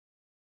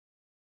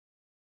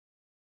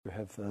You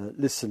have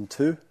listened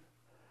to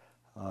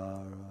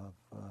are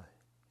of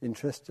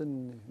interest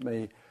and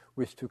may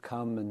wish to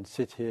come and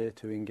sit here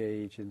to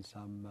engage in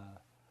some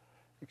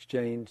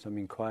exchange, some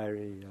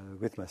inquiry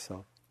with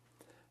myself.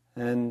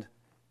 And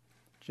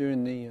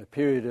during the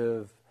period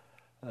of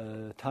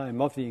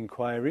time of the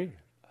inquiry,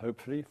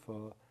 hopefully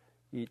for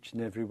each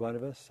and every one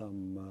of us,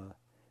 some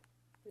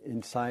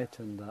insight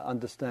and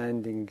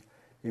understanding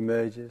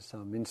emerges,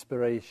 some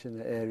inspiration,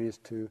 areas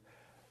to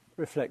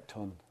reflect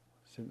on,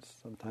 since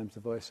sometimes the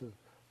voice of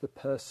the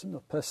person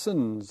or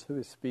persons who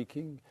is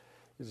speaking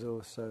is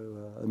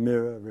also a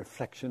mirror,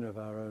 reflection of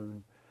our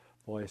own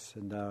voice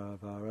and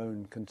of our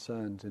own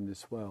concerns in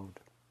this world.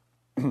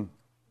 And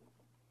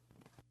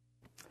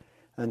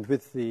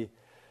with the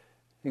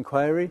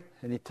inquiry,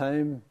 any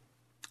time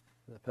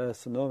the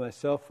person or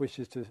myself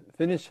wishes to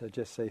finish, I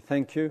just say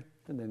thank you,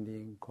 and then the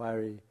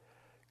inquiry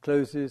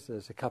closes.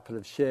 There's a couple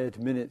of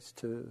shared minutes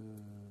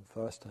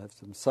for us to have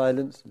some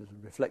silence, a little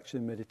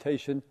reflection,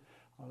 meditation.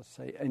 I'll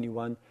say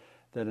anyone,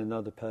 then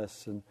another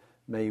person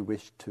may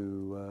wish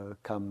to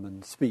come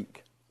and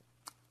speak.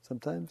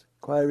 Sometimes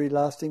inquiry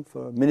lasting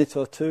for a minute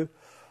or two,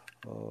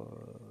 or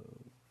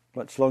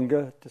much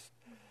longer. Just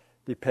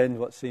depends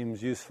what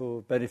seems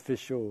useful,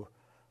 beneficial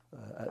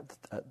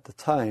at the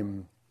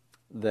time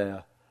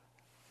there.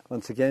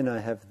 Once again, I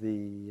have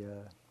the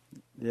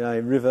Eye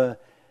River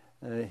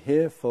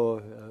here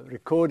for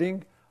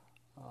recording.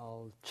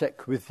 I'll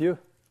check with you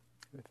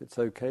if it's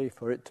okay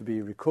for it to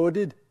be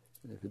recorded.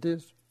 If it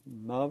is,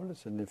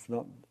 marvellous, and if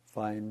not,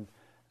 fine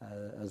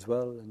as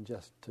well, and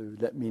just to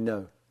let me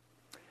know.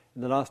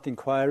 In the last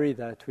inquiry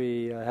that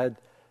we had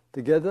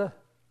together,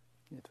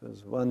 it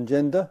was one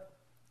gender,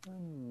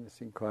 and this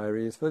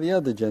inquiry is for the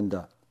other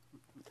gender.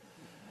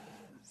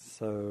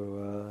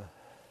 So,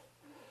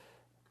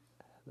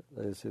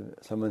 there's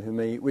someone who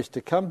may wish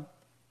to come.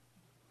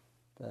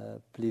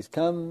 Please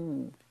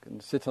come. You can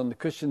sit on the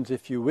cushions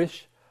if you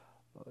wish,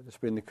 or just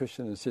bring the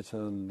cushion and sit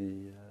on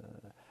the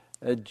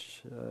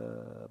edge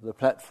of the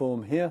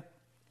platform here,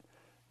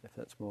 if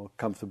that's more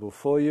comfortable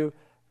for you,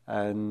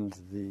 and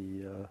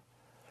the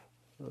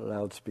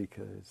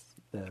loudspeaker is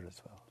there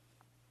as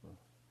well.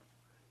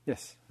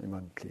 Yes,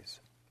 anyone, please.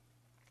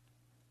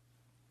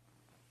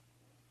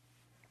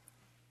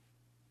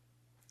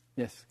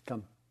 Yes,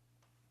 come.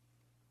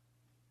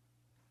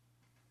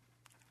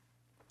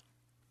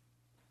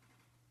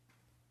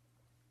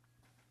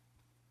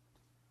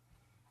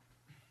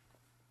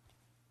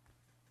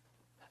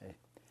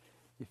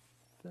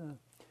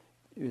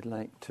 You'd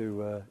like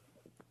to,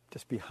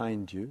 just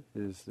behind you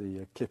is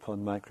the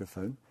clip-on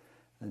microphone,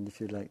 and if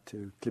you'd like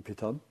to clip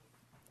it on.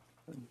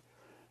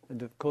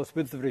 And of course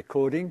with the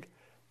recording,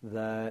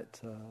 that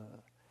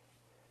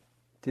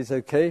it is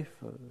okay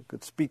for a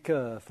good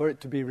speaker for it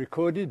to be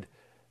recorded,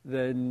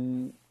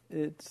 then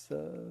it's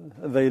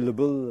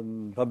available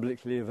and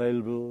publicly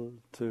available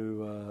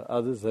to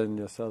others and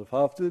yourself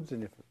afterwards.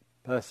 And if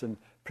a person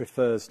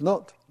prefers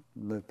not,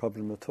 no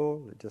problem at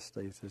all. It just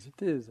stays as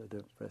it is. I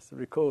don't press the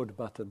record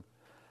button.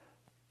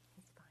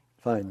 It's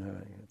fine. Fine, all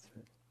right. That's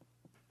right.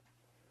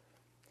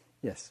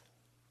 Yes.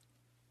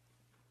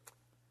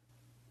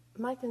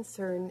 My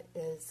concern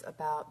is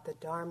about the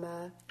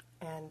Dharma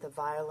and the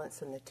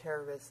violence and the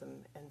terrorism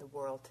in the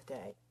world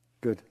today.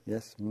 Good.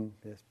 Yes.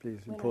 Yes, please.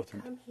 When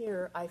Important. I come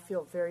here, I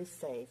feel very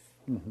safe.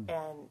 Mm-hmm.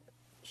 And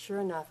sure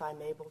enough,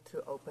 I'm able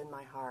to open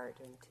my heart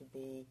and to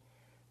be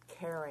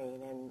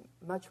caring and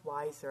much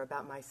wiser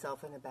about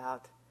myself and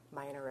about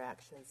my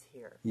interactions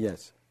here.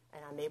 Yes.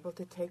 And I'm able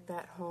to take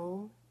that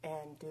home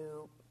and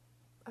do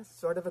a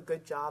sort of a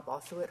good job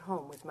also at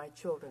home with my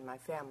children, my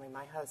family,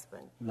 my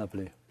husband.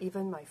 Lovely.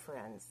 Even my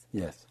friends.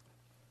 Yes.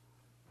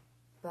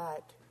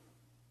 But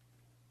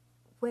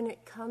when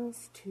it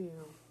comes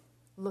to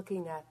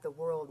looking at the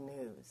world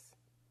news,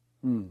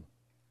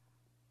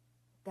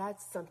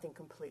 that's something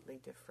completely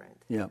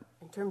different. Yeah.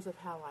 In terms of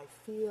how I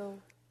feel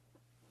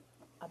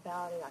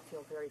about it, I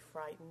feel very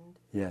frightened.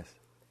 Yes.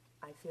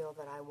 I feel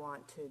that I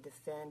want to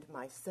defend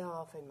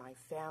myself and my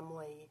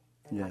family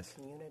and my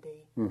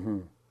community. Mm-hmm.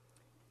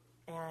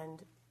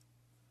 And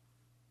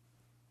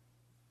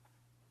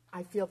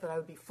I feel that I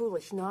would be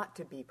foolish not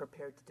to be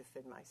prepared to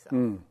defend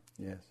myself.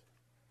 Yes.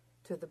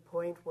 To the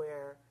point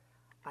where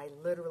I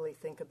literally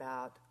think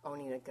about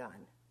owning a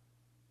gun.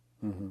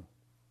 Mm-hmm.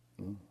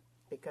 Mm.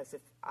 Because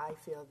if I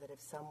feel that if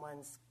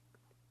someone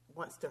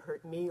wants to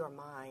hurt me or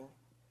mine,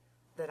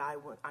 that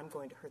I'm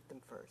going to hurt them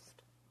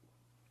first.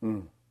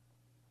 Mm.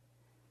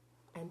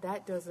 And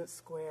that doesn't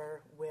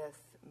square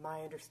with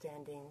my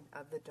understanding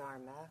of the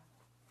Dharma,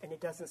 and it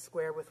doesn't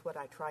square with what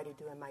I try to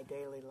do in my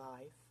daily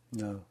life.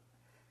 No.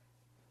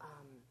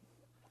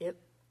 It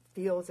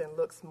feels and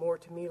looks more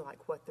to me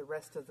like what the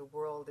rest of the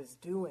world is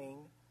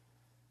doing,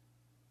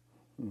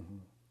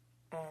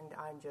 and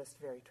I'm just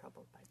very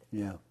troubled by this.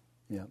 Yeah,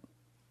 yeah.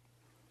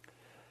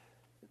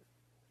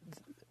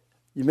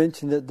 You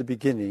mentioned at the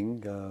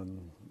beginning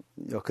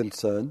your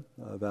concern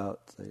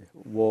about the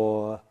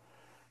war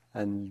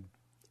and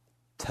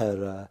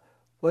terror.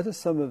 What are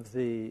some of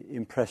the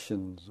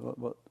impressions?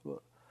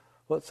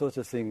 What sort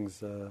of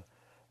things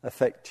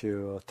affect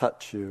you or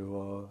touch you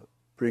or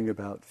bring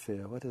about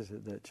fear? What is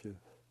it that you...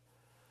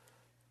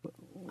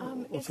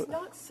 It's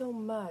not so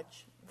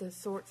much the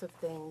sorts of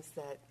things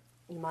that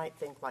you might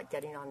think, like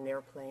getting on an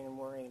airplane and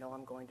worrying,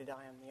 I'm going to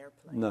die on the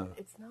airplane. No.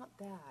 It's not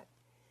that.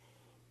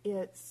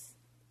 It's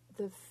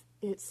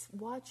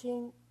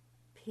watching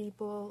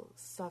people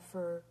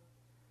suffer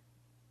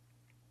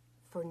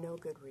for no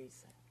good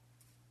reason.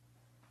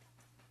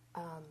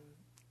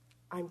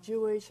 I'm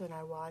Jewish, and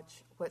I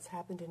watch what's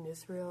happened in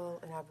Israel,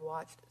 and I've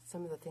watched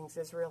some of the things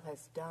Israel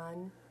has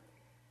done,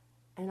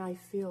 and I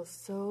feel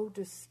so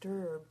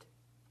disturbed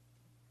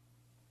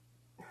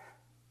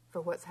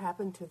for what's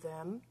happened to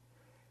them,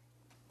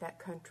 that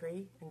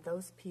country, and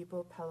those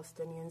people,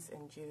 Palestinians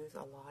and Jews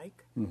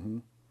alike. Mm-hmm.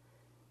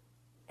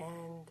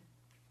 And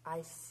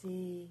I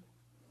see,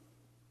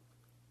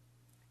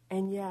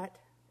 and yet,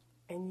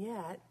 in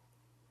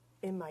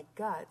my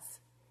guts,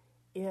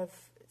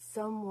 if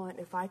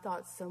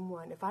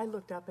I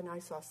looked up and I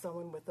saw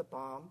someone with a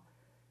bomb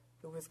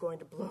who was going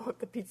to blow up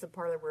the pizza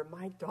parlor where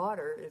my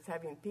daughter is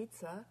having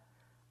pizza,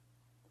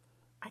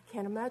 I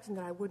can't imagine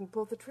that I wouldn't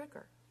pull the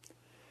trigger.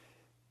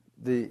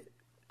 I'm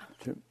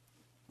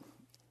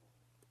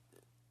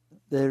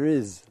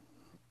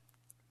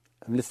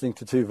listening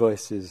to two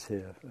voices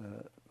here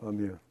from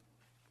you.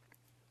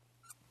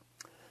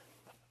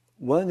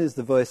 One is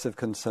the voice of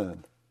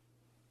concern,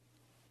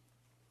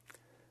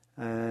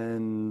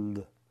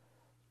 and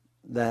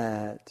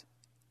that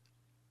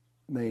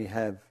may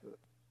have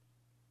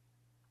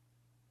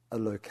a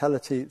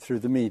locality through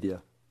the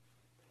media.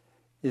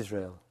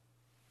 Israel,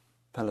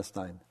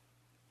 Palestine.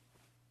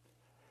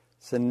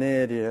 It's an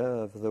area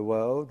of the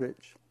world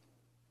which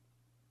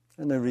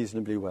I know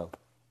reasonably well.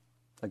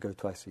 I go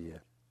twice a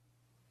year.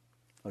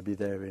 I'll be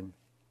there in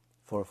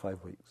 4 or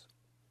 5 weeks.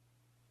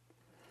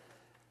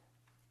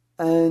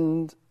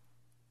 And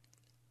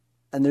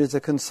there is a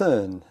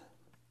concern.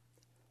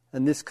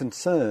 And this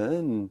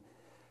concern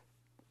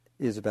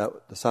is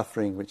about the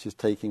suffering which is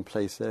taking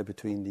place there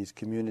between these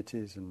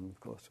communities, and of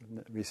course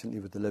recently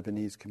with the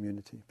Lebanese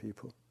community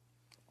people.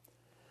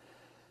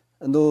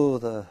 And all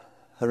the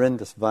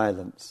horrendous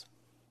violence.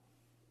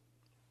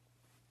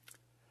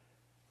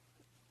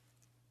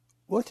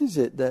 What is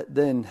it that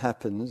then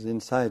happens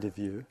inside of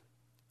you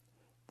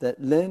that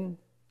then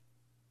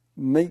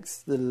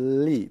makes the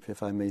leap,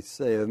 if I may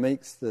say, or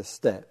makes the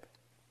step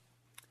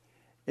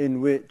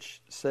in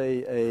which,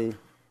 say, a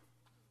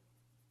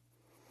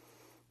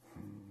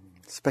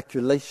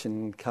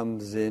speculation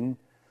comes in,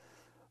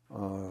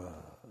 or a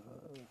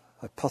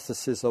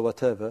hypothesis or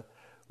whatever,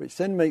 which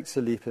then makes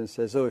a leap and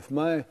says, if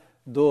my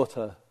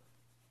daughter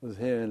was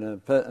here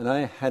and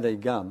I had a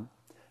gun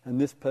and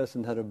this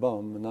person had a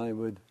bomb and I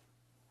would...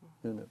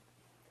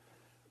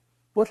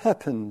 What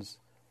happens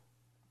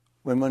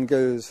when one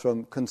goes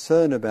from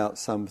concern about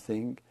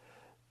something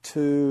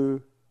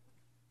to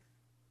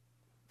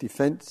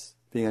defense,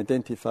 being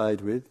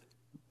identified with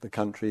the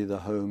country, the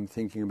home,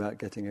 thinking about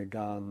getting a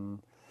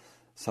gun,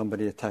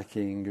 somebody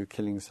attacking or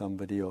killing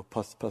somebody, or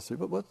possibly...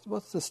 But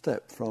what's the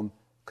step from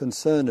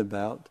concern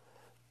about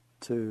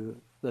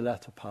to the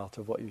latter part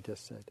of what you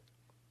just said?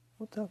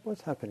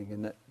 What's happening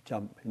in that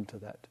jump into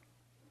that?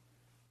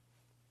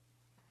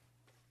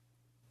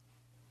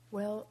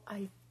 Well,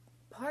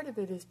 part of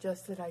it is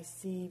just that I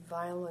see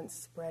violence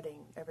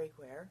spreading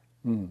everywhere.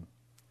 Mm.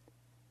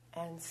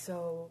 And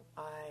so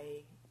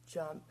I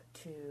jump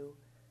to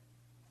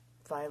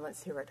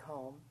violence here at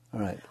home. All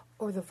right.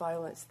 Or the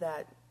violence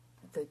that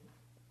the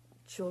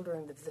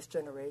children of this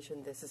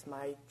generation, this is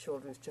my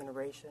children's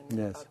generation,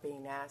 yes, are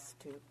being asked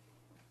to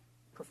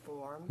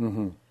perform.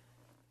 Mm-hmm.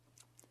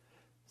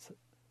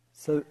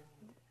 So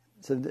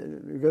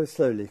go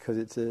slowly, because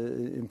it's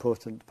an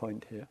important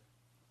point here.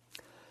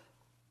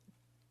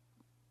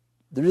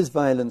 There is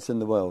violence in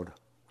the world,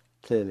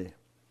 clearly.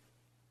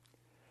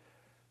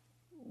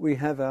 We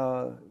have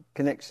our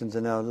connections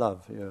and our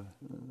love. You're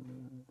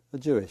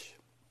Jewish.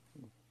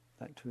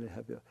 Actually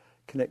have your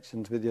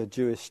connections with your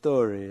Jewish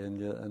story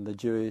and the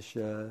Jewish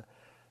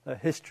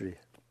history,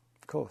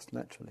 of course,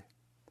 naturally.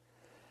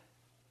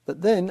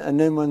 But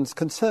then one's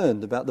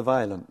concerned about the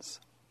violence.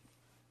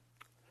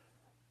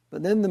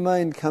 But then the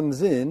mind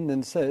comes in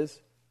and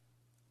says,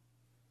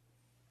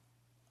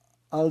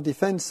 I'll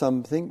defend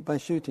something by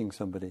shooting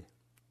somebody.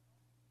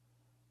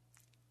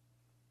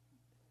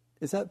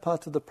 Is that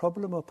part of the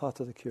problem or part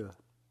of the cure?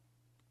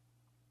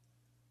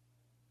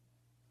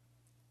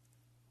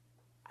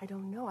 I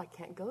don't know. I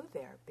can't go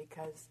there,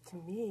 because to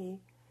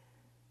me,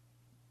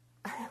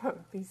 it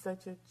would be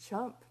such a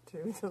chump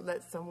to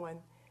let someone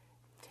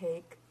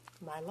take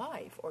my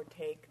life or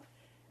take...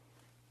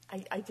 I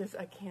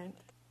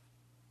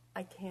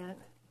can't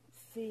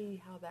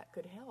see how that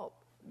could help.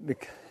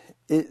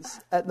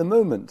 It's at the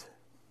moment.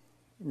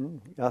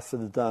 As for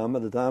the Dharma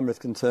is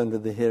concerned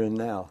with the here and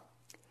now.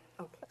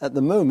 Okay. At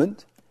the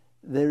moment,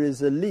 there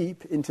is a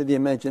leap into the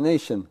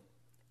imagination.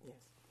 Yes.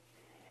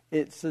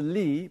 It's a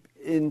leap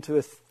into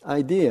an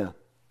idea.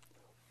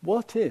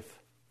 What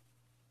if?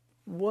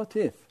 What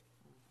if?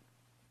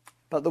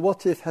 But the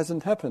what if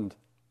hasn't happened.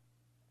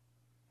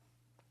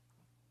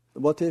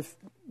 what if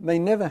may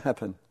never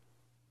happen.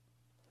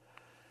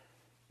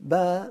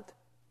 But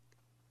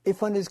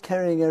if one is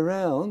carrying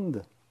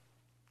around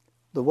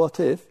the what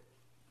if,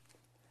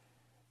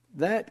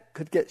 that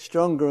could get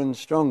stronger and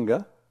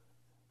stronger,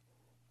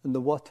 and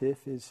the what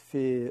if is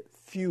fear,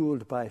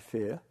 fueled by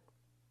fear.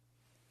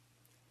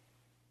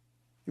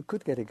 You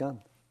could get a gun.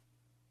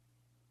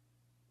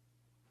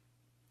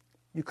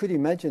 You could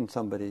imagine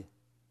somebody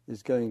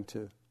is going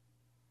to...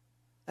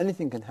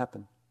 Anything can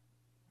happen.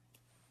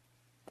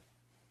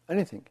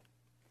 Anything.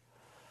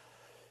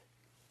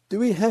 Do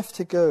we have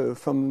to go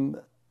from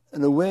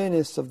an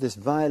awareness of this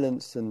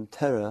violence and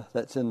terror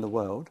that's in the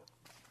world,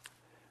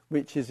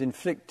 which is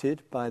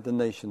inflicted by the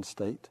nation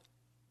state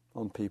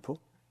on people,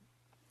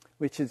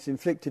 which is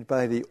inflicted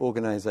by the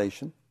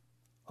organisation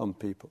on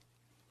people?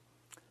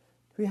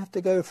 We have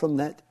to go from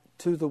that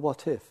to the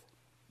what if,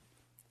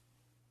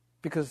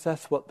 because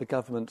that's what the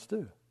governments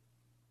do.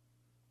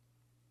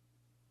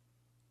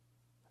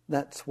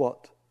 That's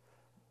what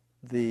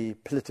the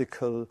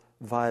political,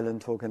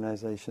 violent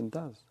organisation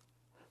does.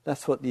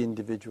 That's what the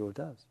individual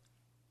does.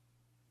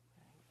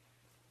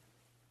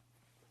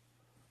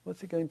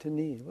 What's it going to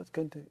need? What's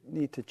going to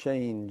need to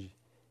change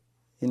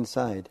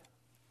inside?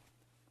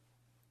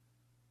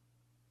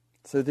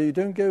 So that you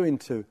don't go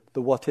into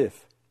the what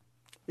if.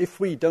 If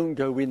we don't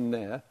go in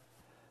there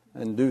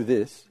and do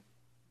this,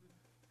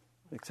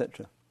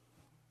 etc.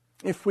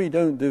 If we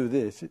don't do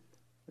this,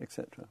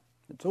 etc.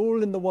 It's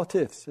all in the what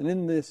ifs. And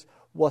in this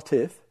what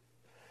if,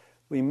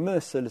 we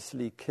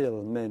mercilessly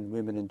kill men,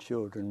 women and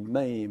children,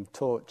 maim,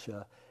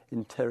 torture,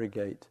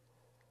 interrogate,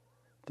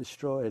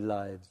 destroy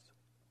lives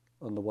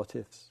on the what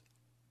ifs.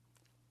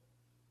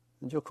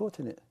 And you're caught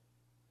in it.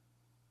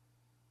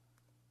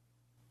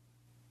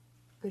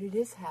 But it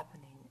is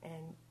happening.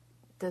 And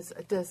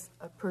does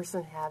a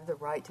person have the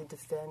right to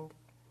defend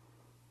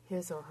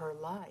his or her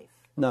life?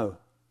 No.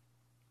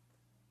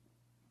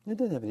 It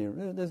doesn't have any.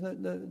 There's no.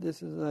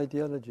 This is an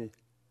ideology.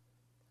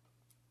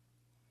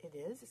 It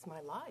is. It's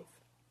my life.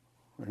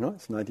 No,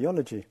 it's an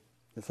ideology.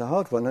 It's a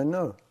hard one, I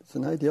know. It's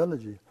an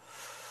ideology.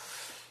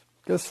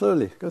 Go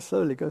slowly, go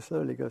slowly, go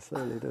slowly, go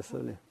slowly, go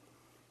slowly.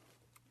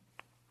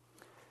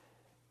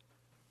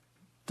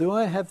 Do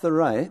I have the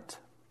right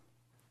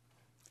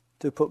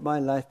to put my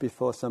life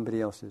before somebody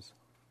else's?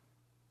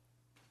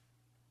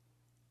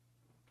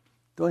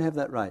 Do I have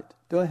that right?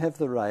 Do I have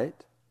the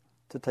right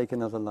to take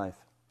another life?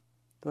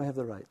 Do I have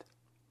the right?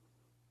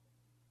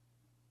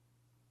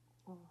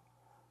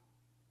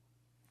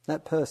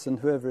 That person,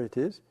 whoever it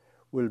is,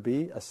 will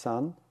be a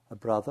son, a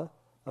brother,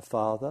 a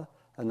father,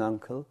 an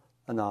uncle,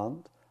 an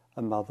aunt,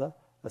 a mother,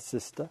 a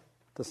sister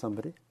to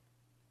somebody.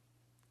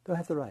 Do I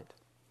have the right?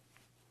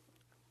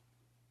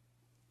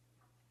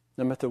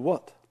 No matter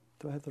what,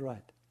 do I have the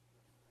right?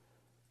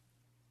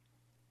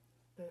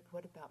 But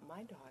what about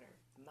my daughter?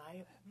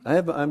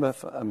 I'm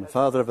a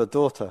father of a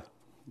daughter.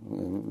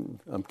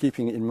 I'm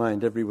keeping in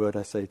mind every word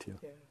I say to you.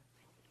 Yeah.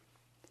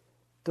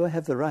 Do I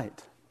have the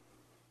right?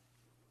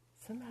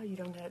 Somehow you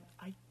don't have...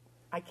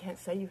 I can't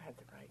say you have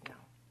the right now.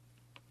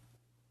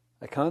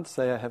 I can't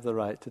say I have the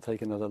right to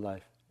take another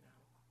life.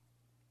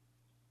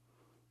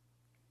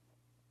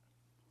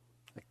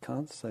 No. I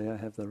can't say I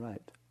have the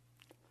right.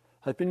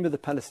 I've been with the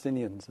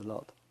Palestinians a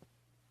lot.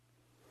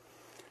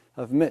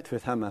 I've met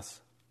with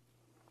Hamas.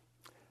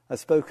 I've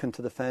spoken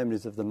to the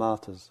families of the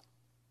martyrs.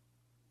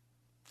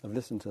 I've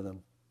listened to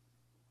them.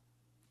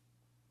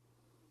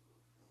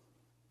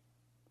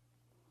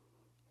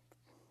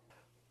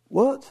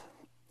 What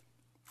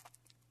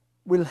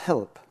will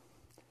help?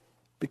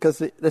 Because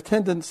the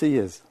tendency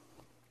is,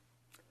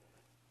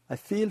 I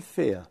feel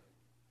fear.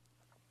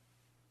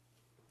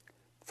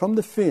 From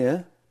the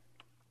fear,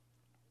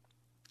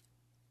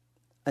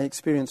 I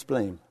experience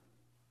blame.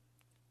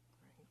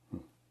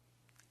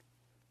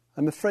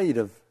 I'm afraid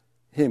of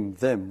him,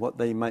 them, what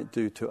they might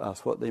do to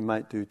us, what they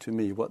might do to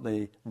me, what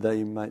they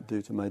might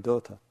do to my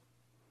daughter.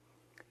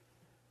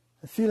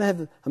 I feel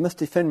I must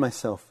defend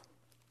myself.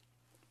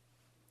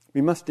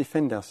 We must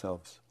defend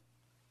ourselves.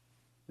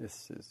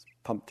 This is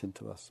pumped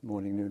into us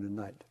morning, noon and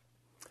night.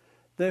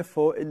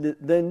 Therefore,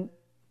 it then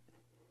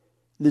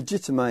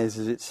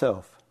legitimizes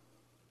itself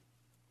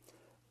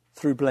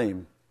through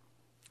blame.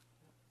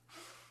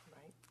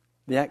 Right.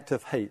 The act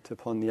of hate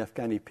upon the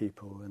Afghani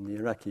people and the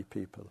Iraqi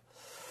people,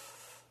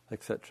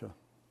 etc.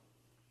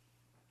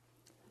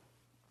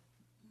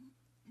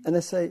 And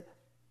I say,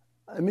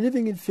 I'm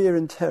living in fear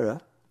and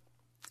terror.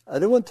 I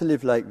don't want to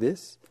live like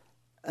this.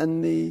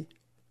 And the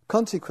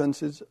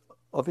consequences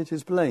of it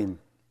is blame,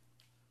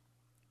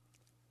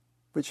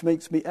 which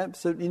makes me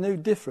absolutely no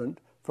different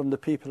from the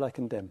people I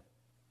condemn.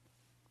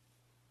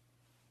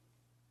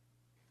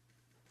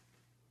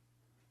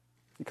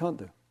 You can't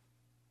do.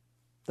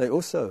 They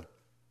also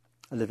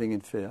are living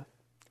in fear.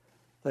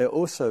 They are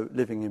also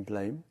living in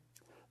blame.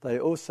 They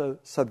are also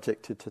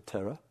subjected to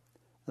terror.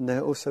 And they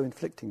are also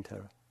inflicting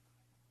terror.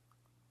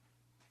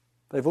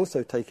 They've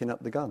also taken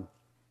up the gun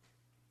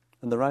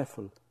and the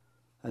rifle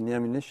and the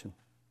ammunition.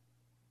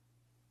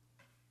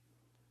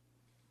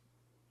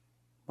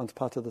 One's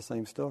part of the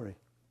same story.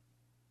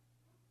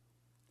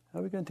 How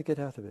are we going to get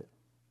out of it?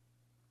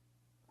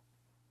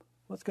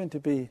 What's going to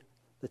be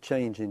the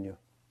change in you?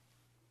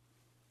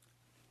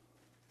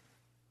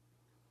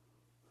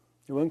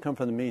 It won't come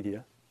from the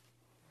media.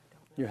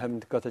 You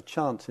haven't got a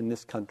chance in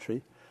this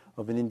country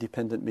of an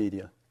independent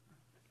media.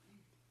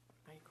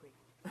 I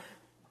agree.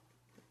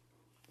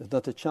 There's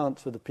not a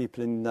chance for the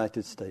people in the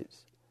United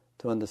States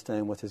to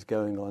understand what is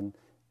going on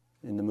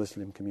in the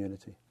Muslim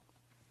community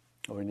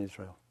or in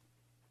Israel.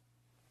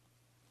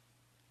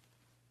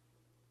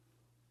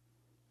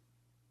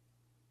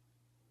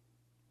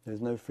 There's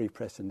no free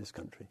press in this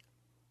country.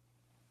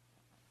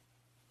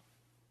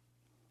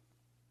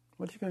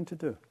 What are you going to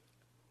do?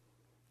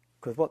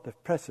 Because what the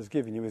press has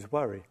given you is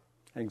worry,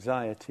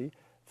 anxiety,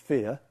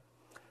 fear,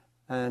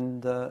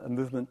 and a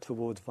movement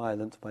towards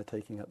violence by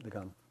taking up the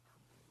gun.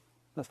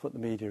 That's what the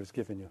media has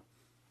given you.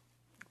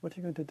 What are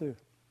you going to do?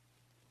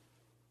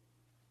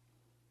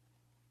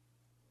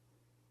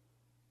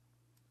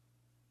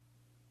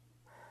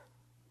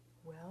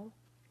 Well,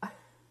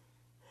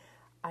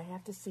 I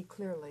have to see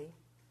clearly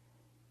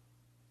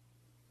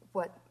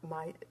what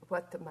my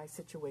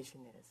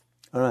situation is.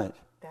 All right.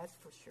 That's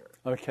for sure.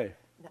 Okay.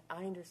 Now,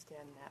 I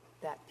understand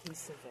that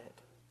piece of it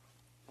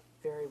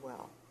very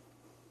well.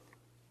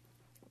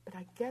 But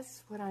I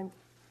guess what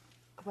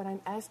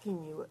I'm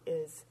asking you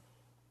is,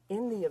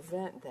 in the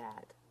event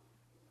that,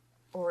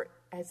 or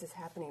as is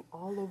happening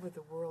all over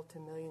the world to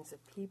millions of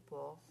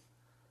people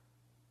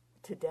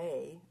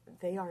today,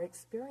 they are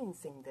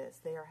experiencing this.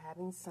 They are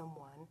having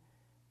someone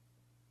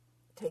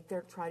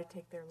try to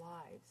take their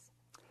lives.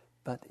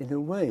 But in a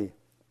way,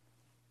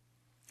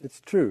 it's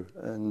true,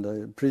 and I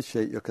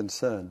appreciate your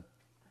concern.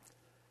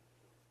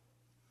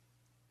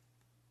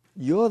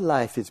 Your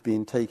life is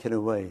being taken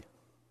away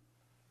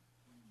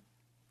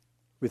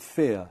with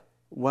fear,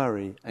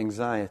 worry,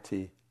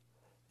 anxiety,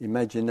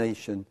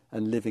 imagination,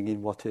 and living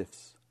in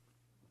what-ifs.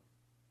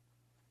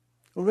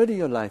 Already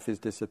your life is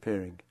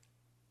disappearing.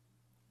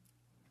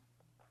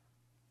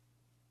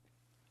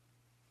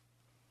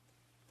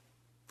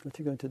 What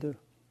are you going to do?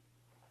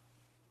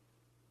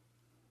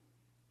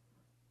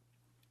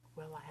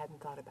 Well, I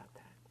hadn't thought about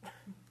that.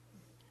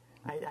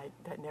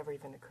 That never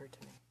even occurred to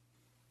me.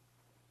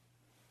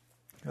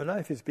 Your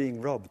life is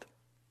being robbed.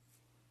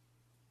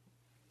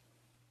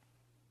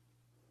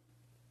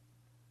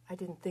 I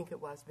didn't think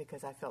it was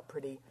because I felt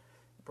pretty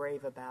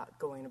brave about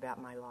going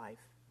about my life,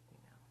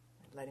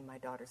 letting my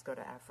daughters go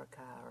to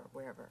Africa or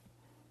wherever.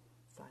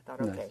 So I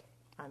thought, Nice. okay,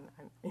 I'm.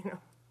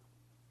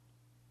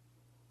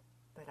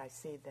 But I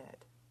see that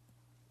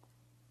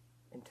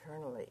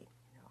internally,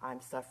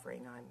 I'm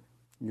suffering.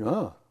 You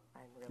are.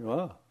 I'm really, You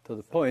are. To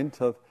the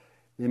point of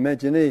the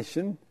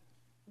imagination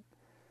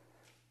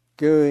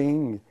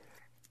going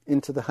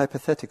into the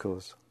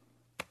hypotheticals.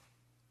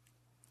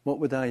 What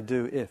would I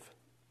do if?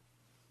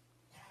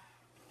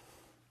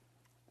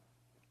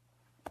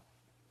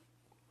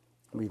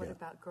 What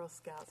about Girl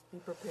Scouts? Be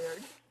prepared.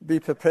 Be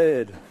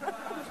prepared.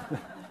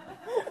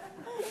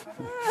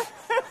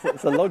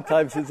 It's a long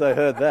time since I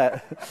heard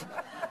that.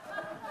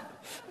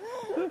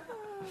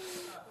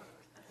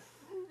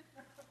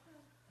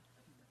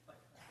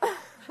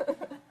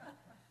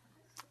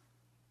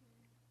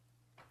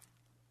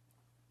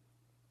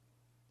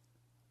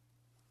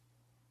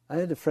 I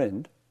had a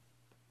friend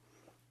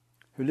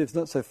who lives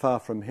not so far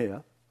from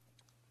here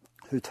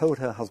who told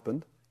her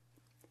husband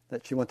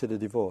that she wanted a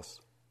divorce.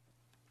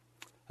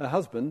 Her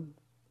husband,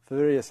 for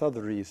various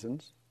other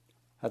reasons,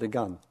 had a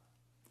gun,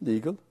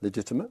 legal,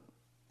 legitimate,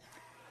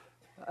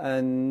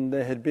 and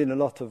there had been a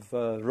lot of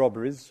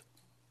robberies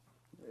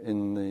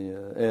in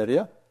the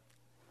area,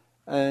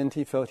 and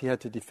he felt he had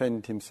to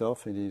defend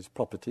himself and his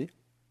property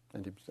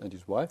and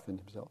his wife and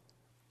himself.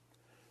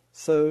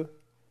 So,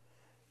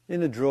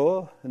 in a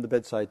drawer in the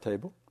bedside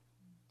table,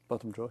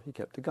 bottom drawer, he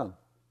kept a gun,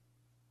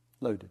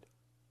 loaded.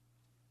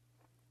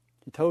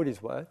 He told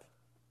his wife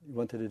he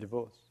wanted a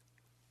divorce.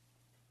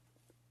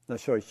 No,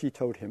 sorry, she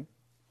told him.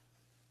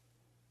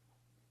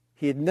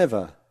 He had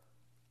never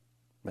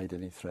made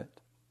any threat,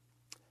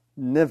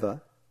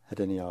 never had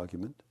any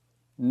argument,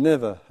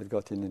 never had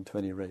got into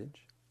any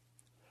rage.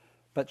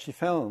 But she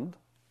found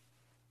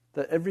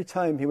that every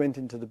time he went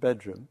into the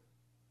bedroom,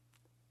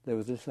 there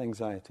was this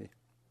anxiety.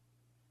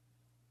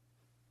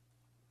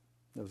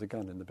 There was a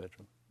gun in the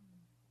bedroom.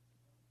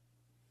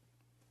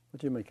 What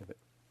do you make of it?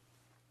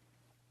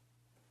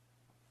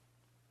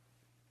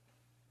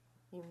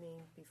 You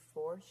mean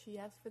before she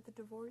asked for the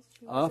divorce?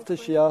 After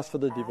she asked for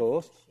the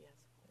divorce,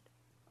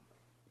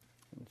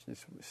 she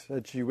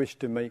said she wished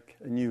to make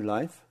a new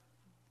life.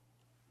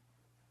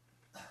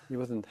 He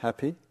wasn't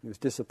happy. He was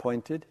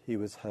disappointed. He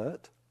was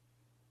hurt.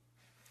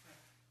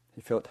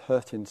 He felt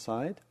hurt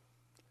inside.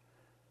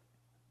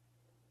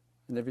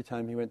 And every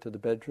time he went to the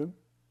bedroom,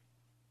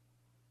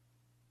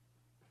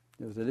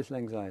 there was a little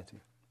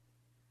anxiety.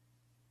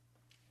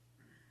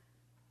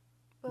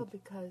 Well,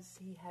 because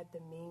he had the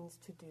means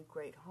to do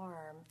great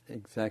harm.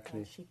 Exactly.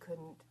 And she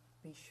couldn't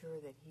be sure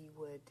that he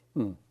would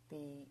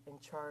be in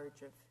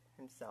charge of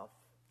himself.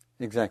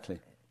 Exactly.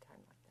 At a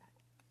time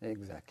like that.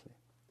 Exactly.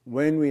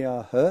 When we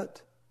are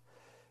hurt,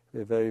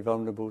 we're very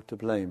vulnerable to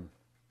blame.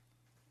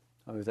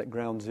 I was at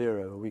ground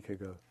zero a week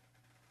ago.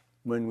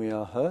 When we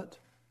are hurt,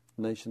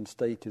 the nation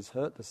state is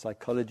hurt, the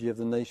psychology of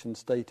the nation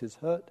state is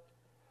hurt.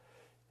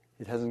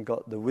 It hasn't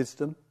got the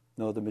wisdom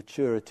nor the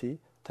maturity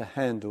to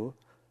handle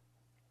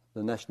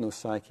the national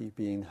psyche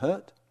being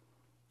hurt.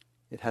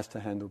 It has to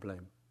handle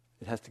blame.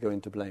 It has to go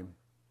into blame.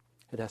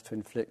 It has to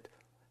inflict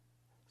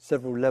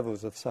several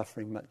levels of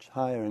suffering much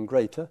higher and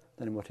greater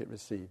than what it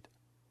received.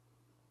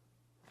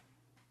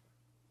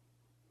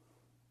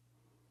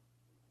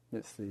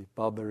 It's the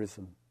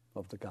barbarism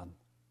of the gun.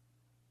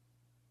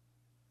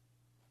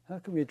 How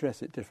can we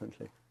address it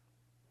differently?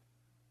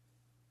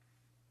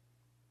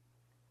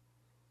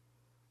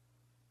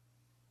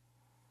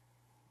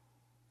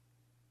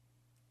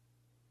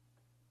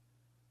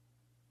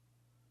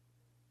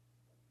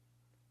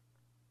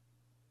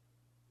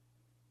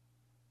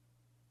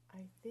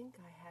 I think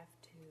I have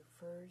to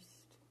first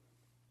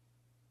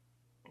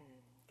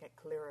get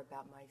clear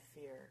about my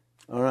fear.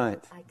 All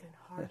right. I can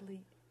hardly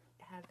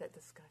have that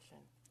discussion.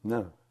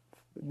 No.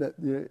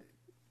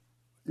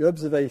 Your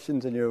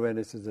observations and your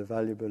awarenesses are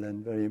valuable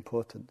and very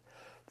important.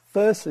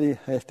 Firstly,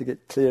 I have to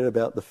get clear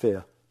about the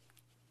fear.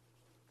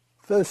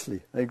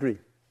 Firstly, I agree,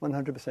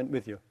 100%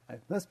 with you.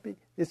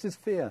 This is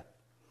fear.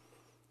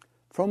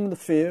 From the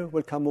fear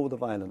will come all the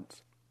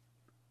violence.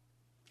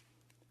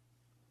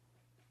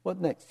 What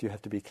next you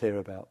have to be clear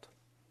about?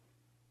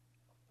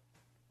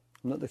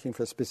 I'm not looking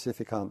for a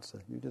specific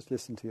answer. You just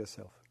listen to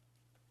yourself.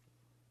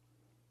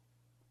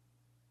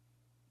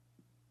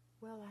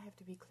 Well, I have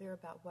to be clear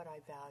about what I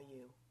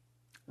value.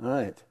 All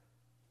right.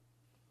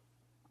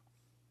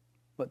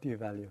 What do you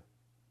value?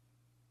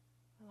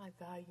 Well, I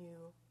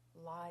value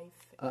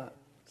life.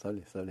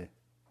 Slowly.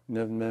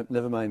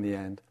 Never mind the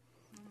end.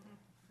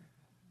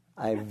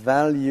 I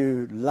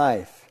value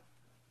life.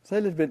 Say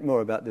a little bit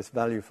more about this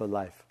value for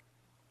life.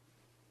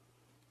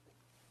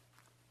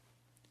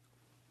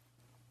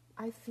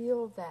 I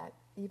feel that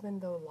even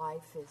though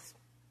life is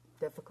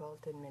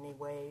difficult in many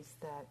ways,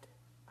 that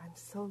I'm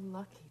so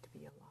lucky to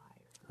be alive.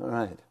 All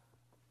right.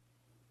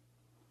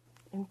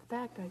 In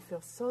fact, I feel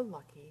so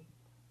lucky.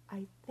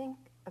 I think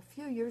a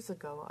few years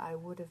ago I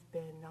would have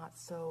been not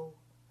so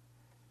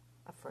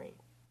afraid.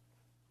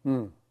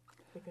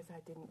 Because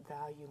I didn't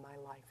value my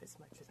life as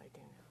much as I do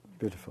now.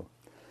 Beautiful.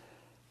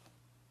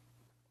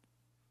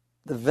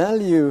 The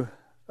value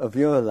of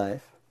your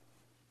life,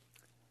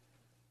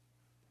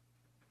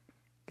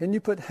 can you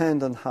put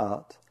hand on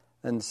heart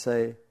and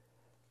say,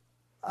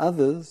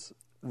 others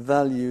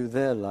value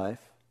their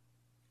life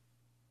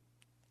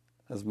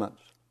as much?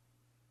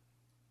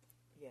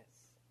 Yes.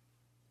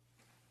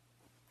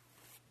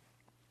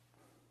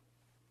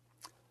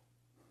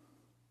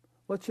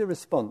 What's your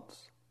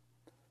response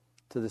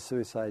to the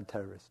suicide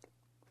terrorist?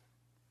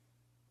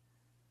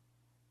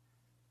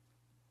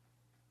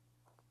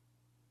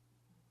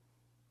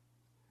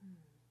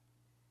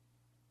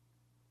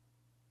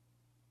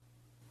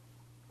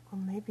 Well,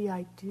 maybe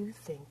I do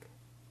think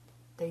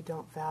they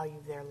don't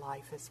value their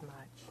life as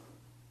much.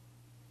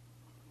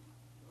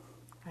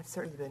 I've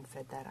certainly been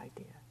fed that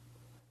idea.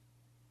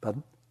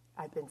 Pardon?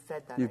 I've been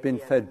fed that idea. You've been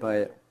fed by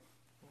it.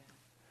 Yeah.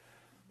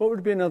 What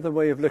would be another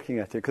way of looking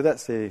at it? Because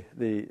that's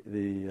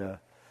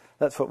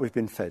that's what we've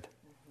been fed.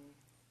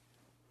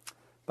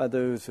 By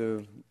those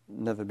who've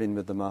never been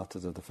with the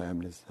martyrs of the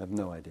families, have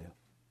no idea.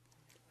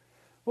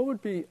 What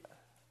would be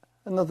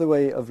another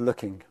way of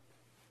looking?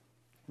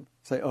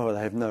 Say, oh,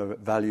 they have no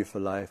value for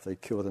life, they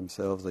kill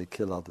themselves, they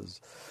kill others,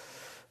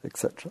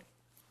 etc.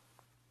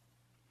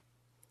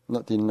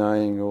 Not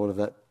denying all of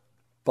that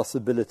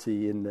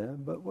possibility in there,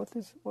 but what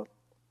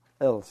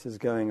else is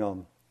going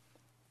on?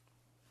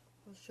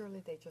 Well,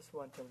 surely they just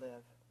want to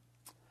live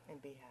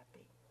and be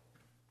happy.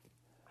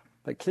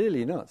 But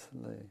clearly not.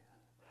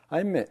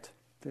 I met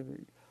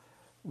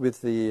with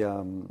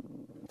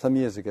some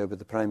years ago with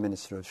the Prime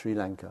Minister of Sri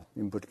Lanka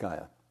in Bodh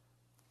Gaya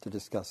to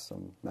discuss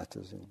some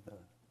matters in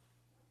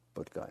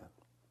Bodh Gaya.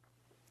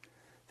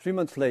 3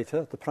 months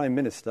later, the Prime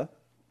Minister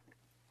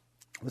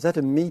was at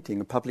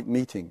a public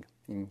meeting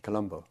in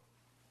Colombo,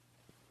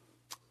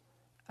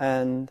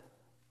 and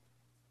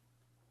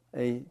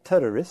a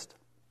terrorist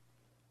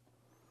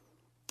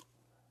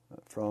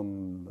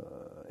from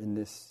in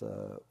this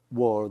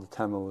war of the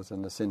Tamils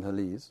and the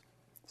Sinhalese,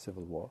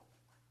 civil war,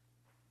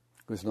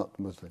 who is not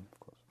Muslim, of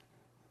course,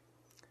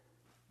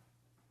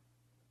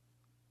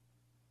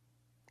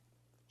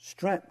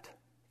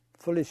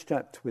 fully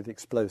strapped with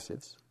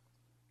explosives,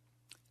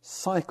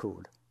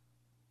 cycled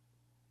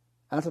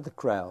out of the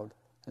crowd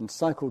and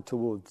cycled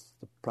towards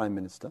the Prime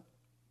Minister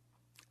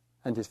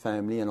and his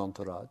family and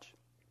entourage.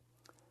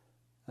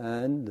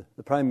 And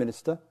the Prime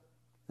Minister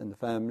and the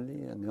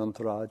family and the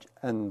entourage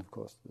and, of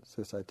course, the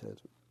suicide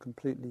terrorists were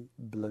completely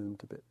blown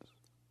to bits.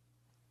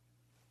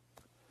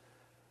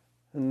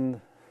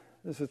 And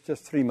this was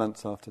just 3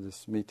 months after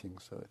this meeting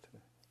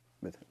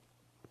with him.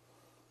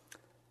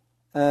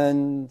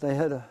 And they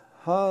had a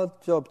hard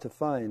job to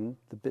find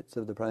the bits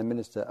of the Prime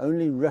Minister.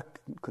 Only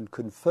could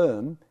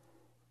confirm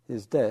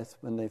his death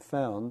when they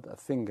found a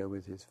finger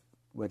with his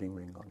wedding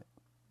ring on it.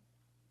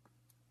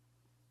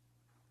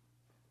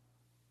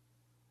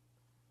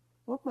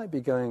 What might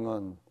be going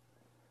on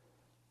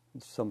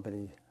in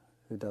somebody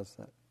who does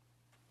that?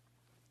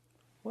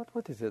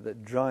 What is it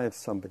that drives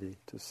somebody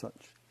to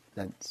such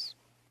lengths?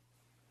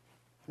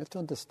 You have to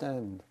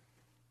understand,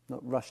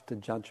 not rush to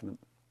judgment.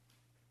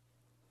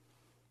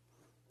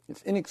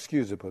 It's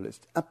inexcusable.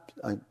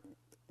 I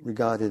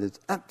regard it as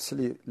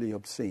absolutely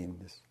obscene,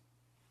 this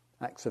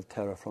acts of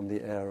terror from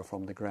the air or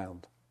from the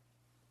ground.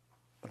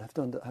 But I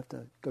have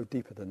to go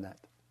deeper than that.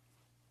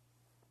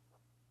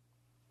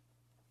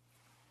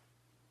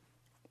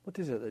 What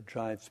is it that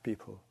drives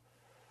people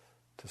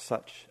to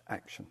such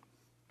action?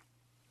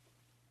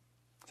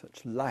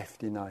 Such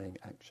life-denying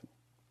action?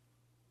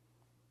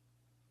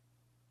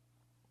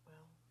 Well,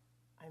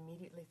 I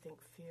immediately think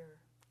fear.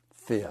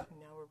 Fear.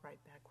 Now we're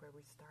right back where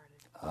we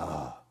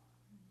started.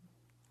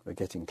 We're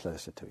getting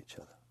closer to each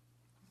other.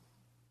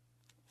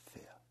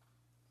 Fear.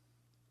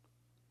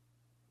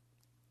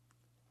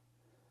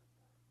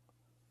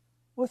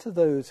 What are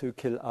those who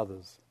kill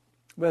others,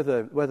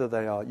 whether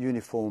they are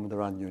uniformed or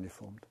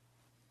ununiformed?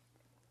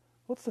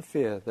 What's the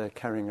fear they're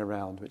carrying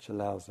around which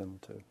allows them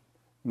to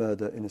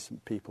murder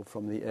innocent people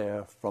from the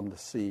air, from the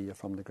sea, or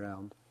from the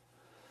ground,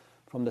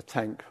 from the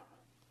tank?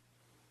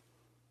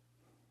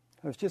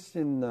 I was just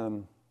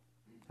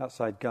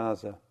outside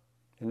Gaza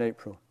in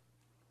April.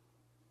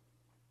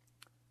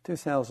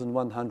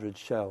 2,100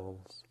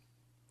 shells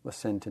were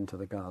sent into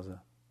the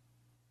Gaza.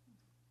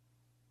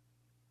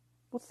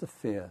 What's the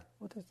fear?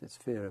 What is this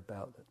fear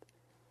about that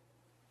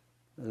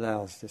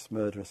allows this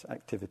murderous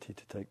activity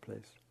to take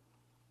place?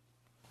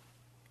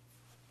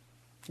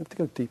 You have to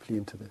go deeply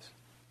into this.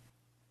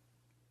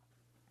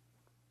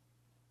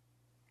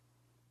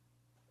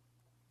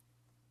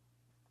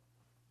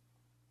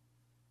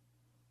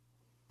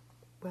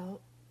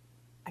 Well,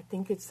 I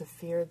think it's the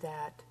fear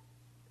that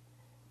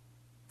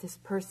this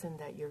person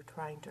that you're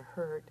trying to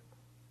hurt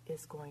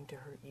is going to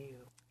hurt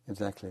you.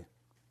 Exactly.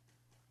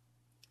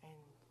 And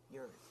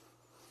yours.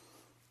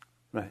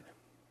 Right.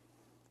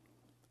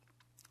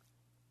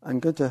 I'm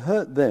going to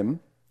hurt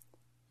them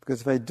because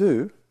if I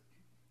do,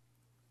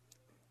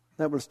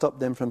 that will stop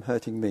them from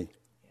hurting me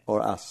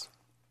or us.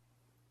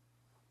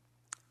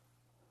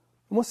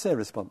 And what's their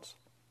response?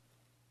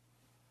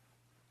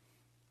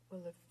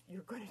 Well, if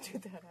you're going to do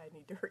that, I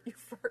need to hurt you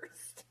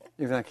first.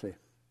 Exactly.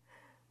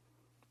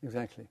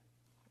 Exactly.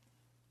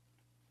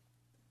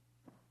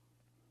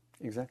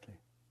 Exactly.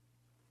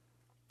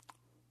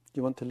 Do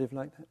you want to live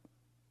like that?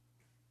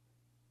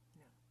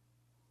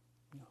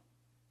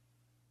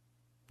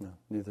 No. No,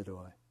 neither do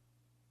I.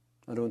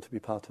 I don't want to be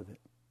part of it.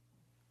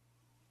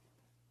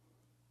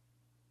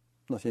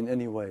 Not in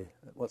any way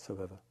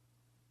whatsoever.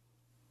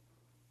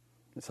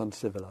 It's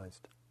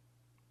uncivilized.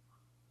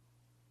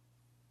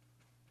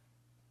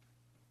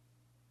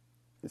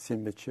 It's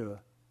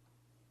immature.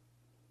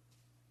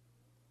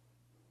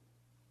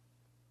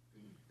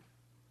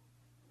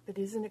 But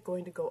isn't it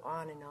going to go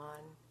on and on?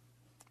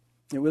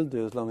 It will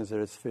do as long as there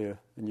is fear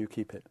and you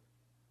keep it.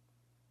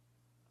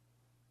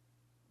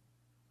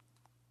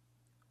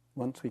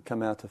 Once we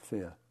come out of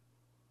fear,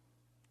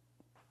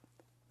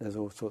 there's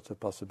all sorts of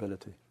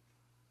possibility.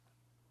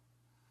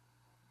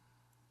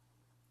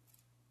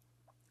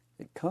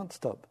 It can't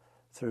stop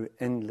through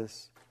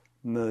endless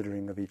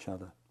murdering of each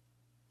other,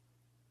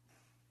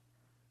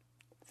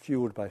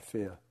 fueled by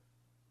fear.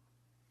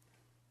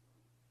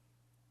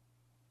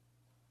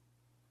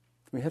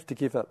 We have to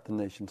give up the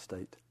nation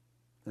state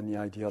and the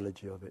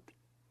ideology of it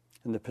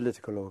and the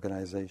political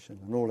organization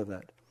and all of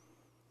that.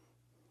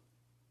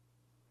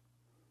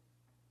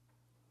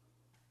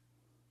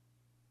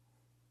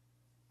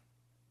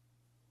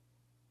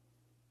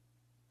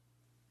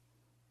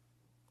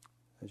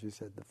 As you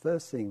said, the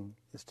first thing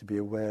is to be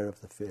aware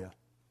of the fear.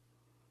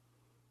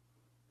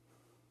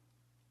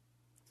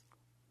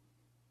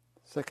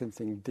 Second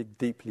thing, dig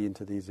deeply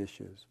into these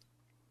issues.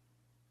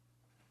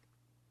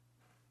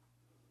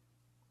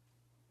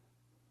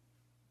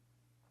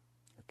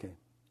 Okay,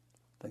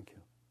 thank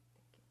you.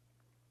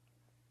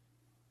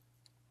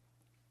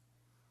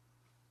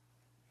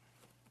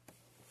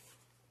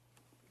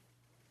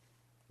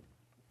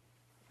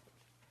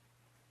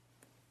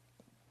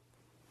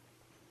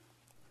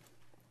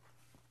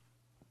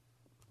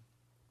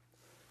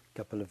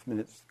 Couple of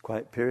minutes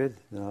quiet period,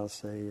 then I'll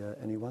say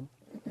anyone.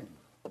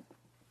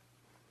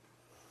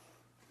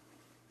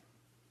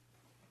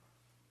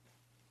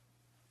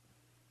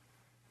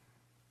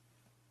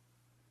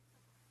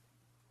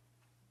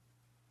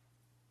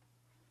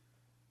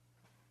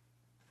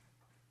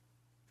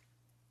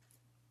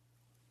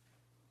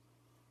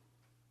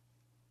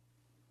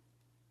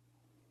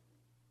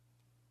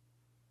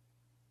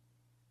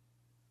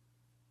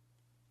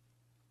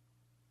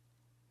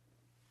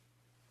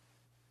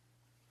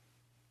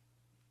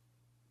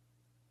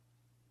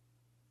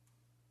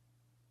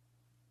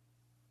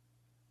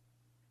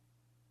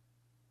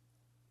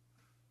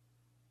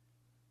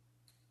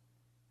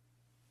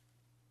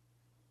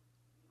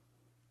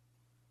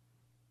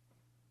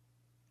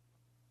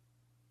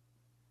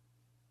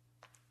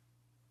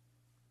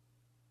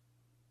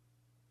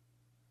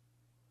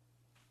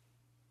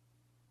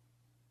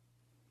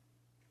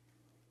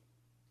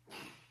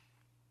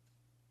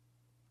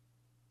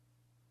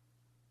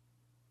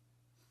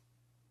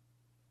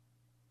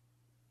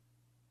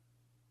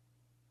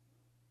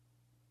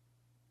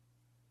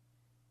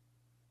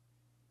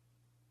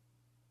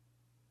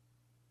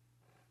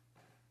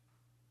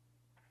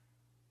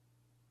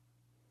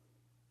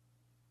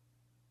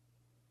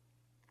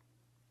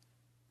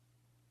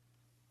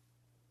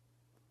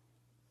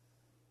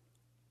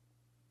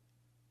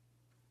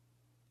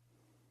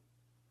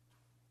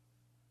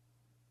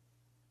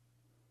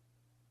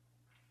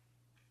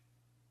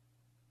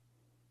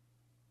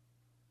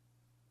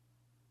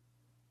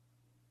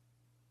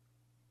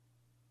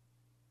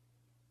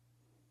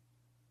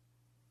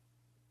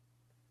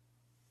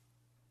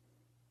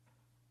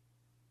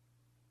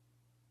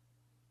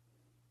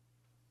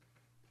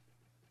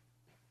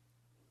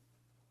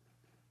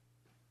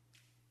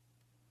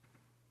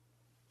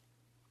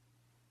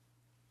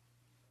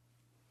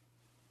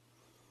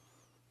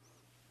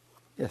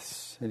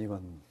 Yes,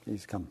 anyone,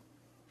 please come.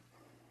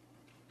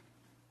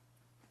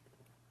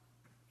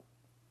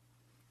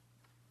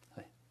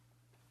 Hi.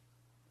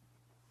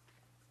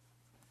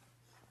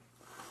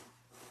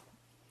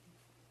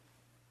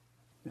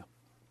 Yeah.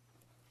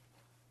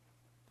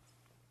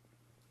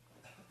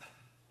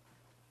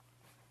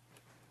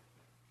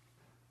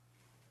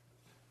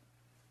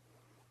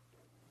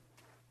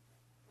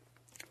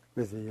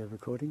 With the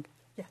recording?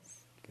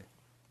 Yes. Okay.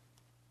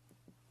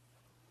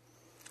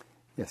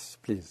 Yes,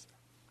 please.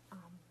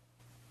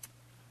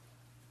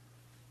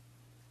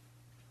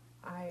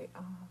 I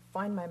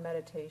find my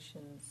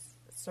meditations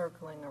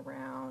circling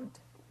around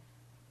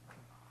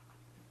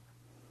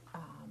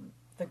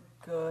the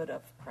good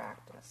of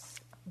practice,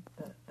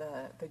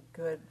 the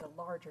good, the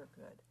larger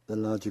good. The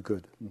larger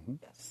good. Mm-hmm.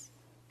 Yes.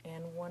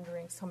 And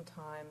wondering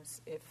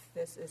sometimes if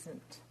this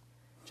isn't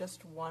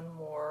just one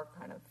more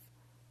kind of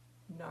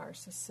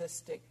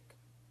narcissistic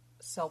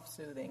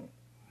self-soothing,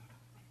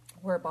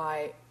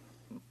 whereby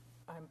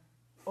I'm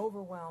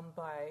overwhelmed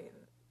by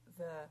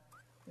the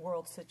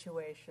world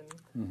situation,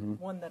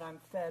 one that I'm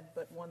fed,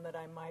 but one that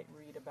I might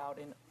read about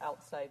in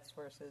outside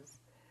sources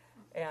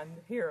and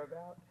hear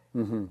about.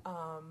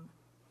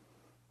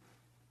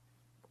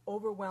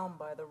 Overwhelmed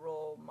by the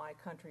role my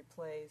country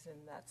plays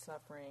in that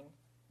suffering,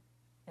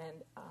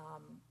 and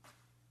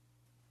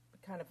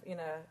kind of in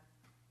a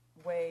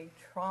way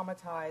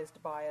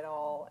traumatized by it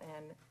all,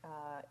 and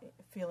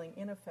feeling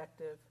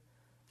ineffective,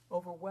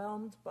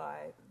 overwhelmed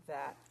by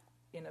that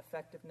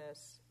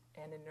ineffectiveness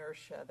and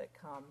inertia that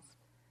comes.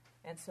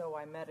 And so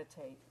I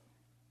meditate,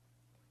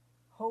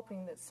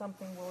 hoping that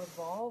something will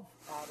evolve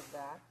out of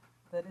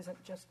that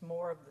isn't just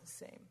more of the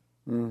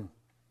same.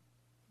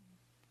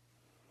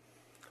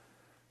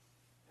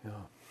 Yeah.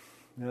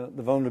 Now,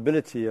 the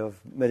vulnerability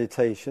of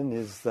meditation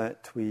is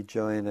that we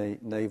join a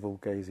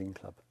navel-gazing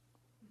club.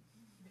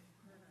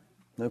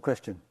 No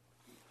question.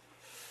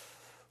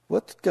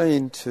 What's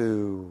going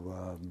to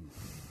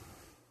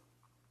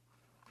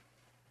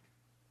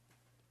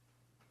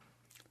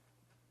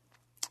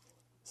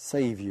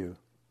save you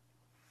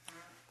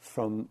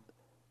from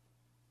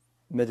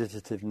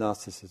meditative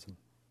narcissism?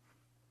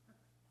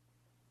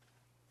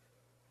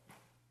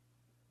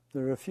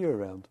 There are a few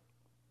around.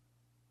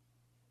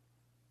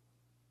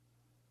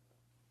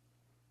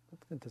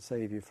 What's going to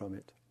save you from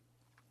it?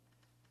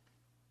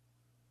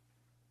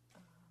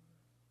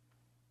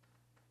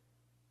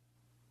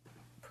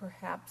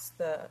 Perhaps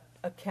the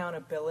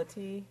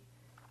accountability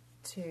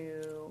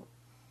to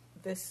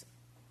this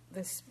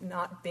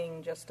not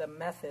being just a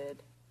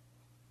method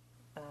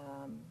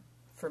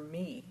for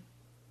me,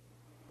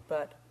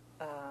 but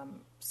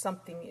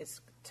something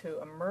is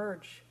to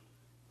emerge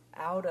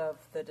out of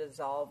the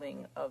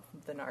dissolving of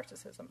the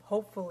narcissism.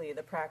 Hopefully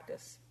the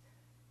practice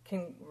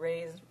can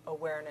raise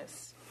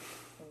awareness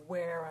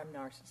where I'm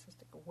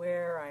narcissistic,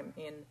 where I'm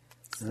in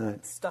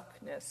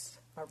stuckness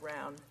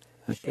around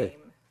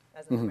shame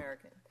as an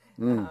American.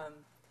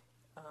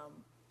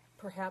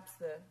 Perhaps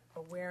the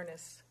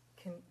awareness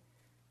can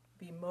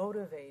be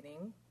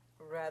motivating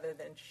rather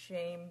than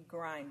shame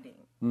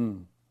grinding.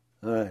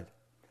 All right.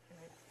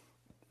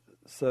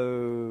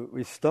 So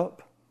we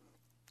stop,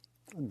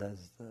 and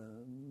as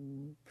the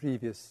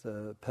previous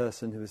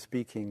person who was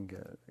speaking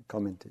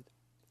commented,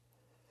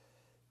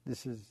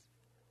 this is,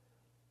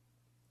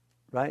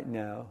 right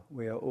now,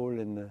 we are all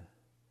in the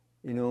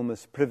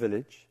enormous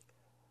privilege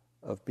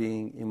of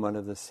being in one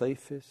of the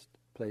safest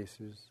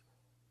places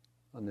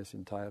on this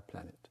entire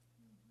planet.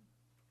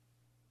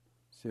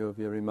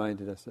 Sylvia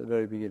reminded us at the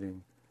very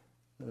beginning,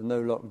 there are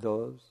no locked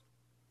doors.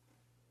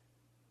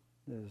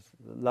 The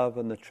love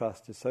and the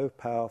trust is so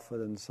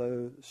powerful and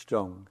so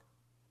strong.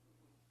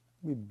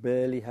 We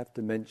barely have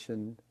to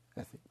mention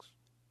ethics.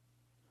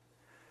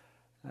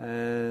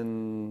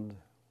 And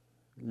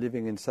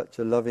living in such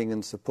a loving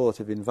and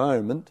supportive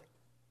environment,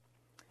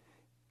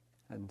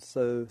 and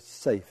so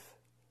safe,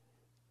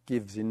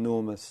 gives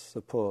enormous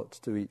support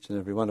to each and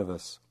every one of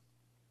us.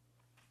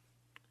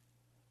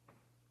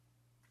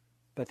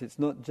 But it's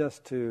not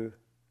just to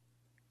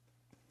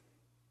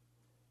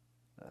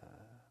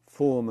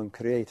form and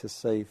create a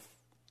safe,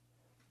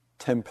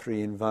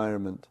 temporary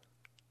environment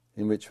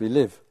in which we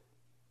live.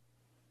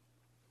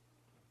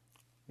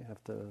 We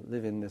have to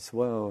live in this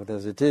world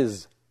as it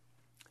is.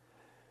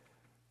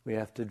 We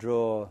have to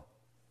draw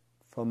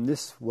from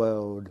this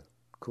world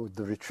called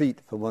the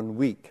retreat for 1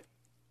 week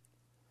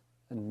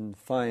and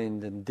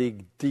find and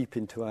dig deep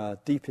into our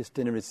deepest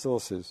inner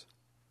resources.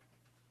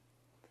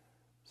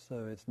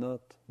 So it's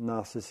not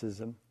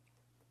narcissism,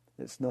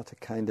 it's not a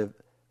kind of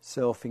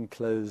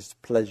self-enclosed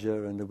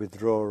pleasure and a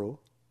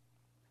withdrawal,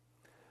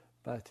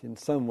 but in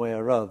some way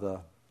or other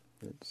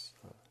it's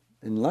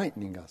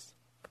enlightening us.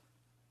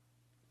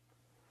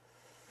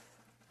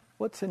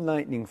 What's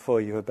enlightening for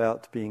you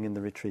about being in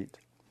the retreat?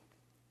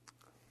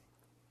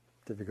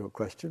 Difficult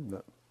question,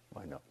 but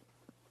why not?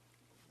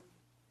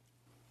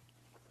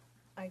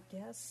 I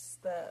guess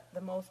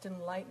the most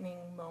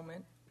enlightening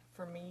moment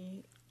for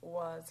me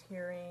was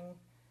hearing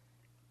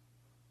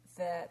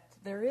that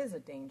there is a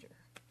danger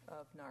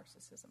of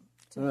narcissism.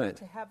 Right.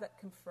 To have that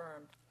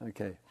confirmed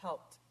Okay.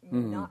 helped me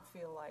not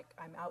feel like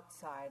I'm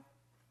outside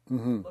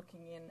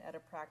looking in at a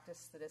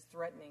practice that is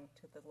threatening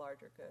to the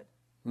larger good.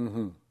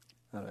 Mm-hmm.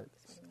 All right.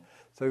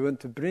 So we want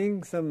to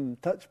bring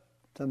touch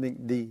something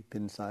deep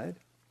inside.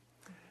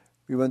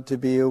 We want to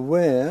be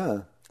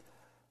aware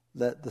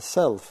that the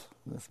self,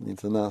 that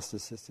means the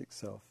narcissistic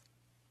self,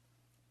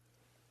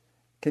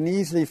 can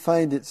easily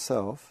find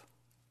itself,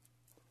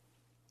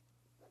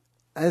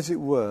 as it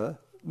were,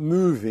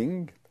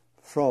 moving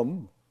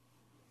from,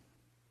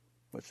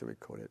 what shall we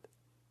call it,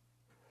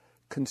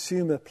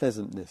 consumer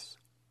pleasantness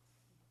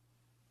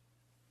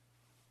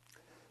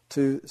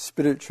to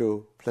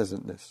spiritual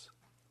pleasantness,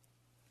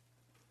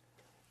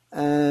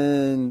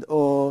 and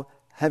or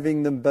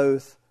having them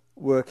both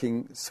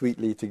working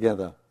sweetly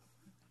together,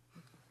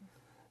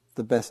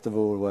 the best of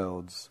all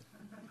worlds,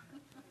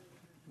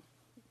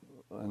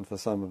 and for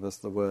some of us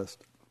the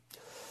worst.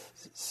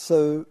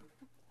 So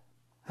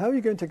how are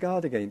you going to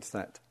guard against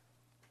that?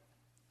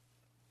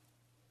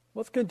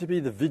 What's going to be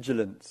the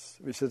vigilance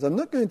which says, I'm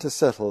not going to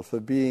settle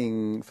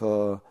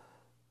for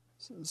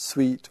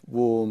sweet,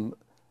 warm,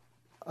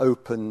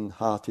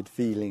 open-hearted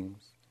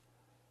feelings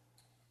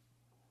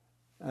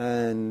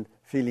and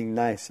feeling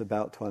nice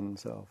about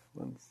oneself.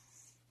 One's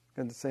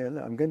going to say,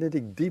 I'm going to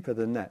dig deeper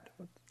than that.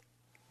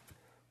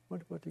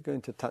 What are you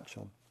going to touch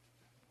on?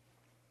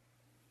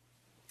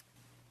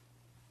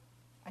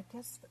 I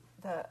guess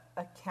the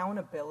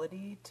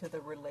accountability to the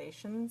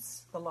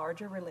relations, the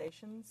larger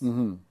relations,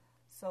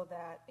 so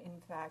that,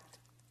 in fact,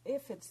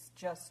 if it's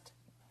just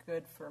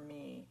good for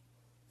me,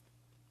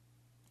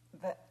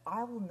 that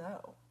I will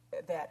know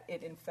that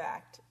in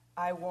fact,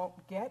 I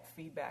won't get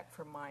feedback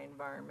from my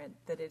environment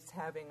that it's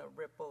having a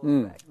ripple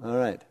effect. All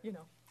right.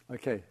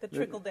 Okay. The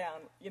trickle down,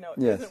 it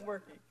Yes. isn't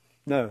working.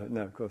 No,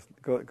 of course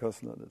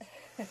not.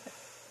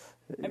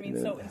 I mean,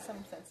 so in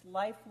some sense,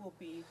 life will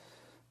be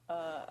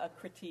a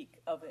critique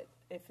of it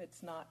if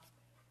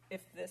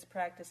this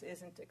practice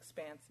isn't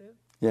expansive.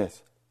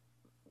 Yes.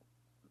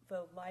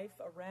 The life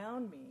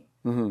around me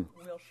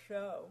will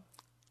show,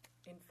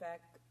 in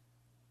fact,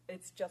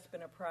 it's just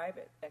been a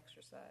private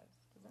exercise.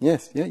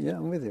 Yes, yeah,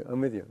 I'm with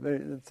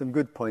you. Some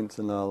good points,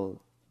 and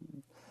I'll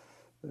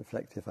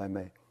reflect if I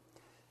may.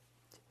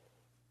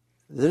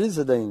 There is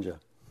a danger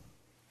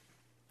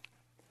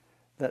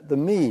that the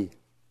me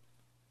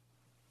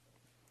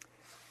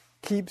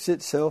keeps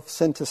itself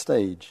center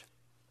stage,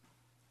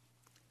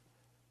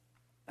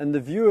 and the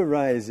view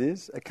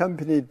arises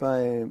accompanied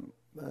by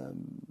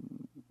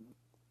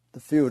the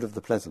field of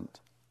the pleasant,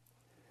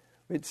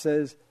 which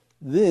says,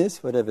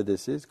 this, whatever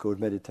this is, called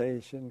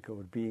meditation,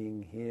 called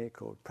being here,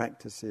 called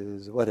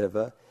practices,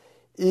 whatever,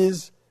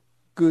 is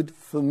good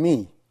for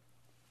me.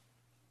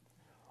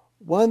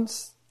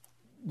 Once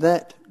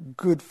that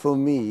good for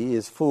me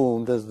is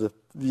formed as the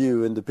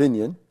view and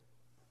opinion,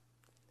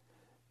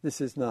 this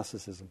is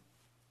narcissism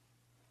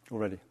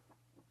already.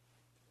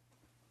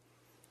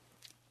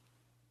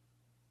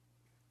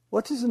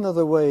 What is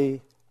another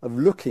way of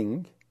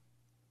looking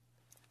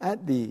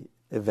at the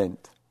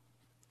event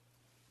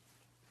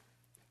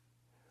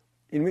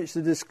in which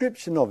the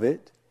description of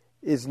it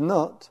is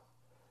not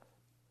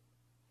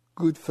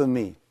good for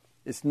me?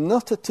 It's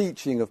not a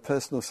teaching of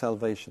personal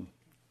salvation.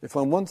 If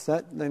one wants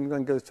that, then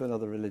one goes to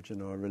another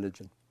religion or a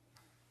religion.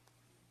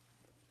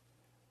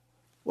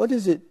 What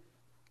is it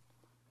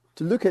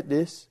to look at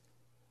this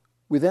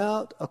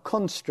without a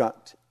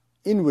construct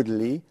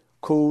inwardly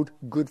called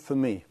good for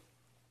me?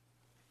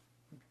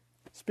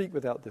 Speak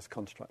without this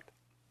construct.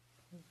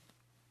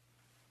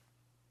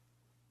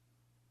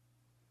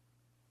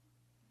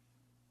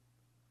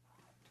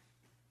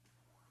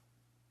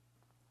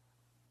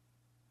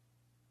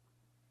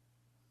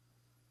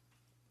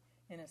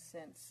 In a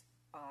sense,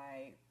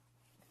 I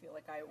feel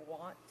like I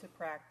want to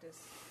practice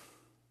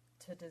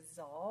to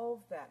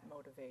dissolve that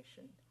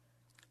motivation.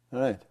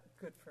 All right.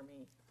 Good for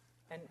me.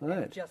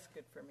 And just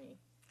good for me.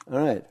 All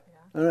right.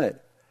 Yeah. All right.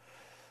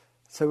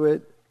 So we're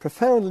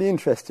profoundly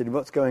interested in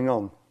what's going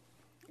on.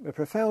 We're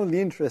profoundly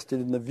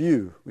interested in the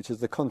view, which is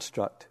the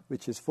construct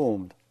which is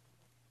formed.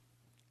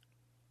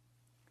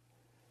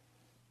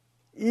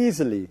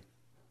 Easily,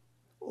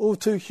 all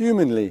too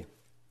humanly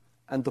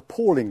and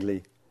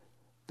appallingly,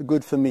 the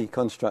good for me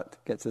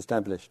construct gets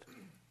established.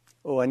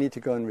 Oh, I need to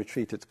go and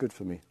retreat, it's good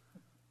for me.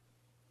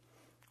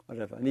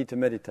 Whatever, I need to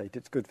meditate,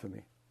 it's good for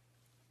me.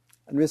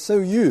 And we're so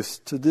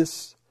used to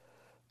this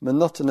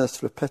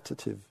monotonous,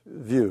 repetitive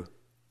view.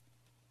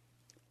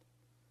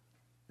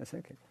 That's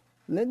okay.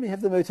 Let me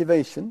have the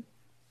motivation,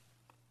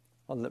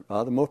 or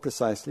rather more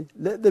precisely,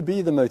 let there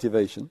be the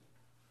motivation,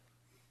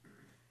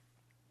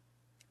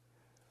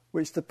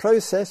 which the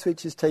process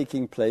which is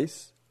taking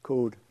place,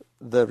 called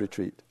the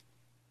retreat,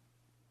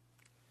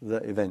 the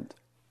event,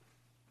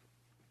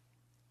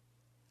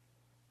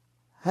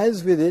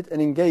 has with it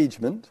an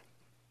engagement,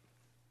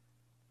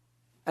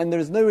 and there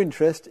is no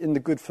interest in the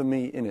good for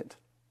me in it.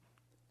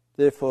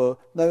 Therefore,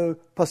 no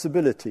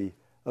possibility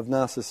of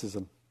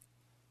narcissism.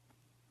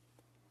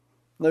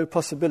 No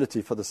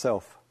possibility for the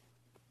self.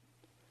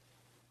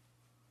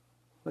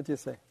 What do you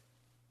say?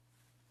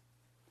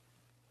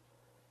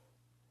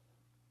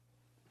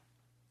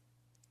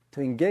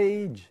 to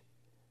engage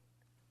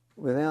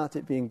without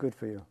it being good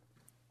for you.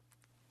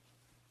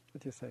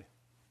 What do you say?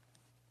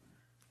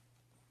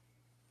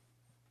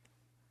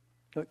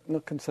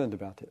 Not concerned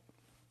about it.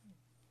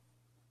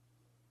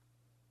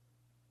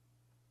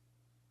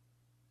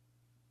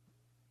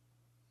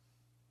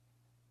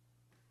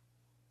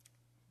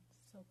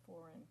 So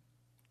foreign.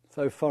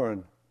 So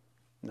foreign.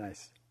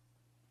 Nice.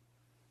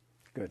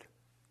 Good.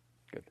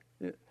 Good.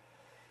 Yeah.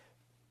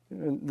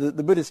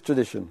 The Buddhist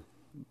tradition,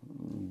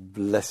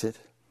 bless it,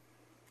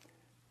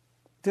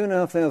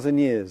 2,500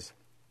 years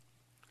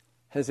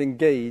has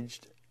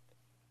engaged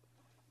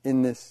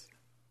in this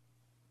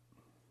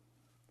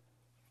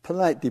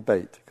polite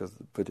debate, because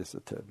the Buddhists are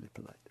terribly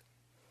polite,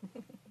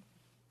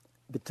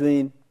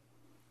 between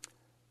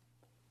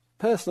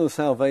personal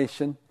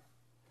salvation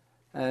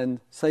and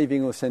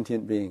saving all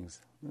sentient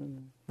beings.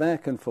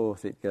 Back and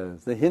forth it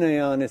goes. The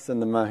Hinayanis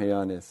and the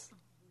Mahayanis.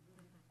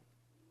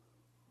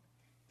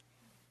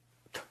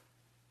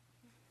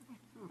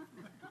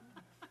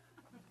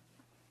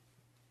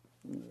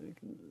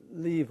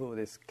 Leave all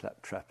this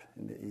claptrap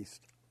in the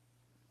East.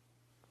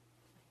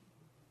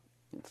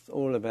 It's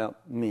all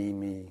about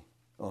me,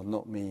 or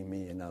not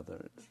me,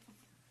 another. It's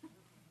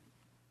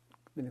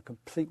been a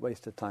complete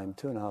waste of time.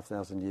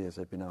 2,500 years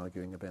they've been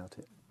arguing about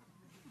it.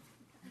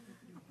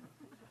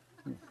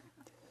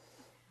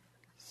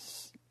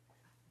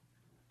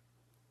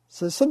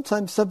 So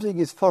sometimes something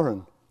is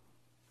foreign.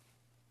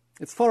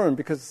 It's foreign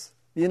because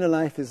the inner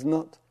life is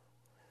not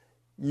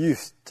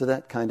used to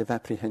that kind of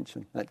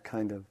apprehension, that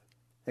kind of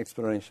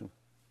exploration.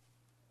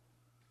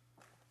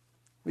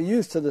 We're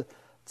used to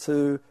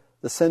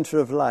the centre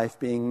of life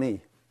being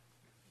me,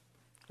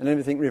 and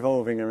everything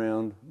revolving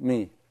around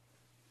me.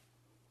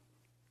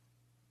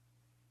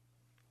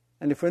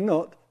 And if we're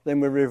not, then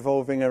we're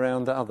revolving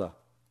around the other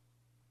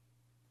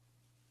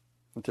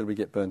until we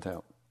get burnt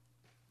out.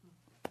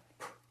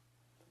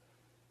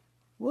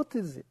 What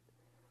is it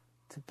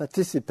to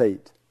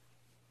participate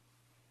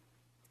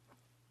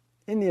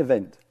in the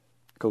event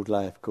called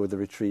life, called the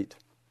retreat,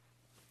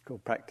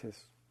 called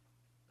practice?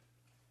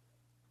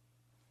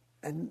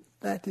 And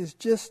that is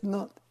just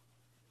not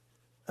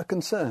a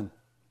concern.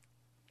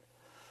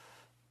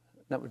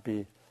 That would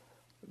be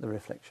the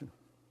reflection.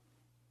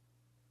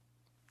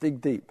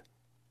 Dig deep.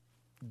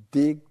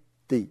 Dig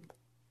deep.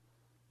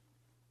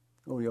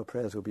 All your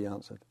prayers will be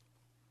answered.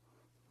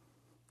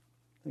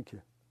 Thank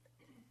you.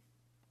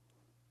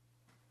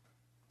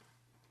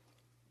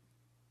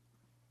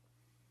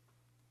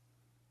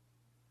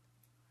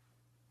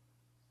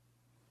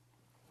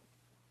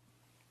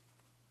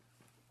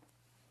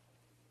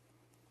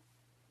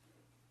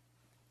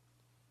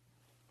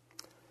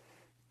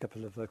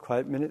 Couple of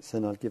quiet minutes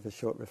and I'll give a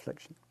short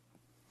reflection.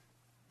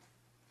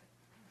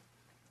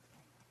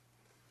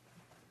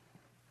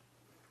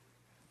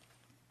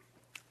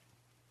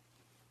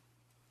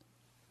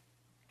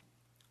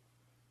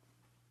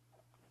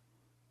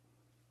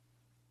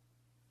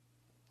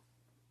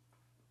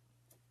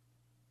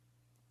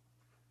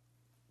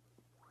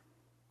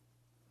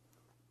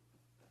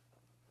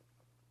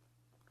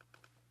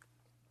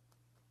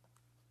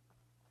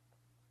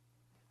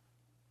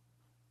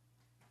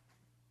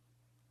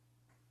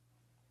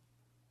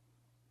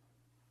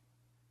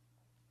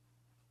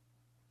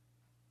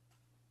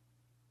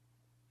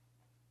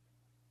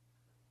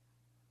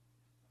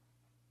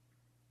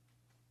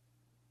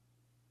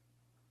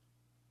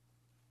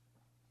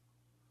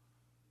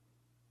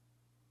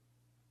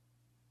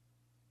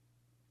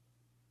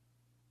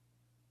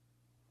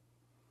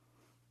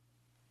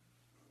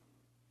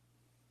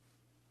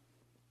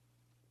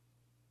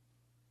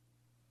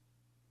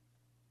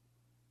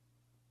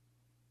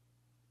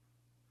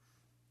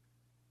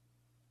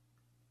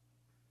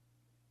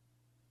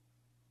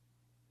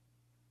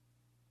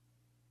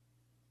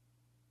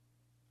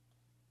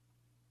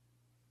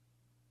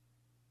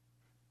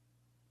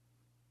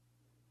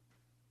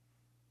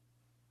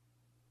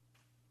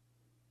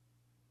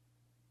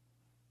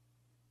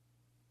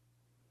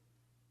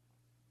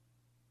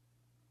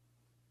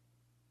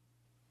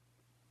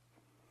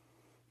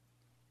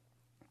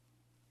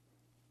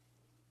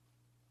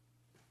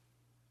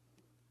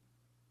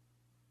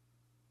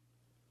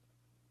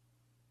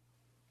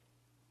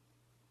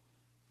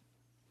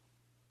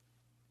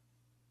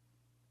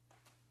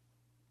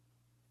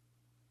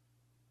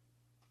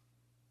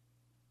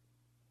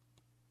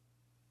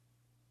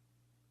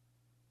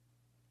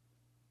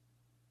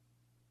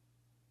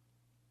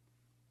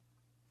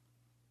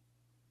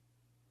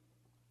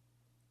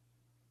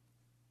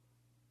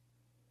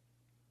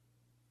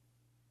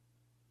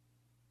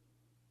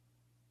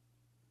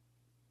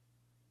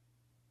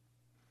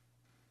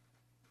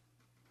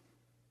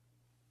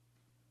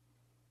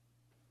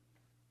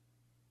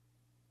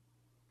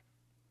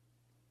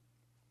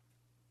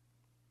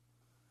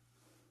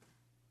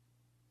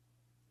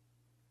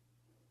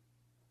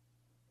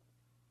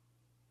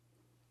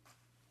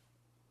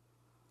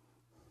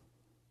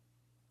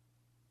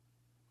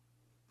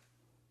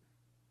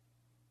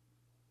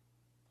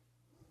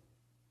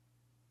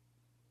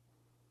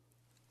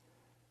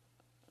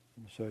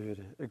 I'm sure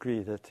you'd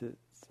agree that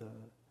it's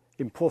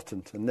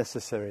important and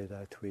necessary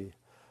that we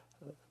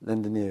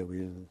lend an ear,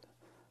 we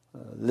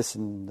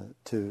listen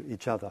to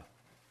each other.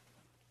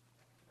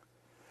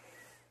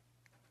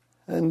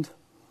 And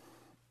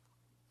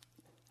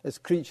as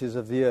creatures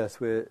of the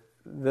earth, we're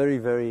very,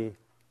 very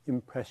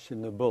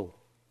impressionable.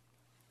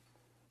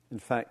 In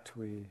fact,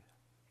 we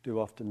do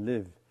often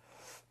live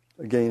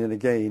again and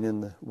again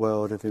in the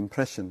world of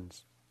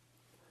impressions.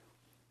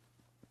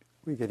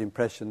 We get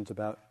impressions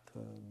about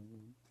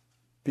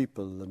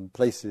people and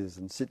places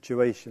and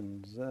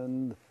situations,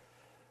 and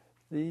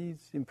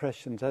these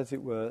impressions, as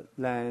it were,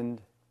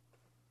 land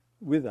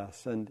with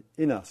us and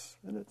in us,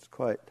 and it's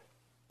quite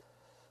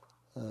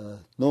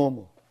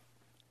normal.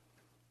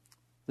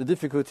 The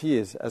difficulty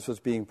is, as was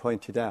being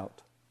pointed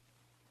out,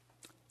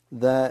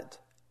 that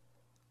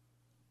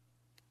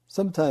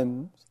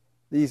sometimes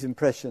these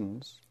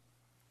impressions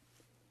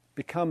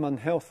become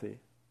unhealthy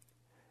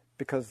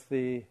because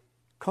the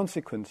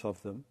consequence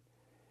of them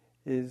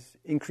is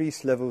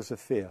increased levels of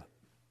fear.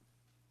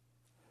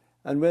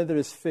 And where there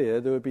is fear,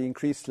 there will be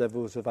increased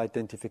levels of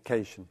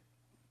identification.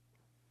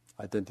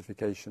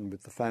 Identification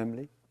with the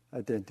family,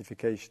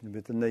 identification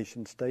with the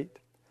nation state,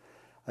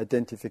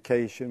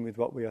 identification with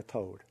what we are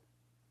told.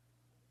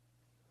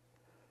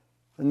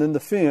 And then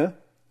the fear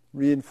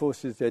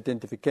reinforces the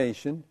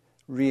identification,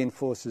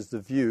 reinforces the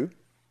view,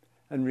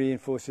 and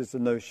reinforces the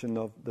notion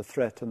of the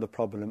threat and the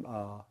problem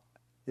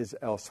is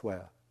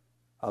elsewhere,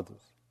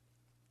 others.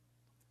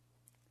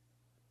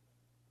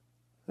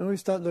 And when we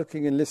start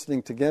looking and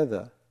listening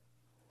together,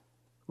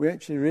 we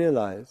actually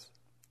realize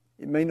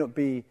it may not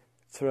be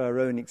through our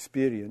own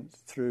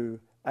experience, through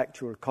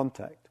actual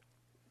contact,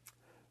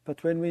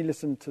 but when we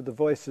listen to the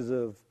voices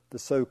of the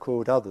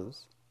so-called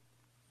others,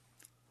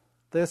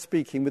 they're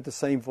speaking with the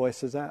same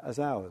voice as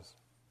ours.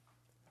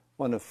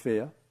 One of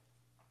fear,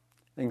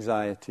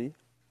 anxiety,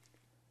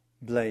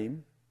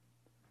 blame,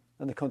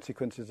 and the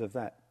consequences of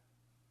that.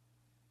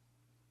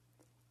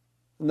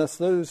 And thus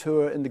those who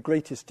are in the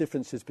greatest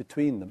differences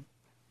between them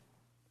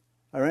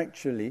are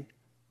actually,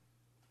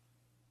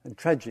 and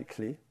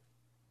tragically,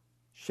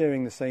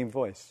 sharing the same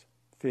voice,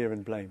 fear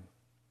and blame,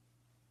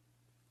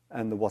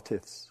 and the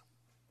what-ifs,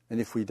 and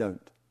if we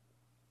don't.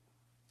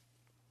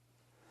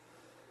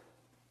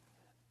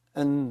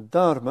 And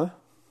Dharma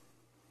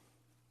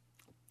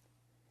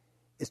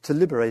is to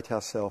liberate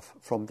ourselves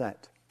from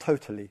that,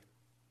 totally,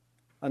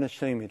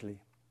 unashamedly,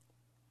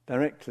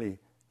 directly,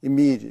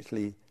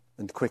 immediately,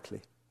 and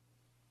quickly.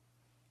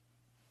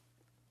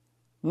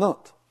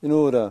 Not in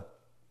order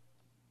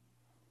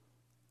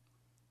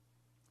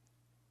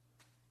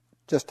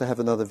just to have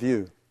another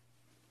view,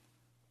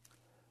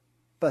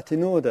 but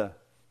in order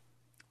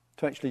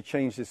to actually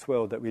change this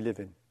world that we live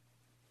in,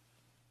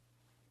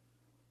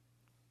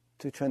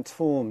 to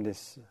transform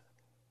this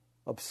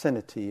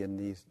obscenity and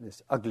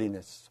this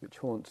ugliness which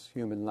haunts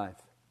human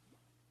life,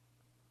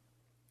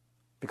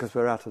 because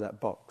we're out of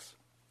that box.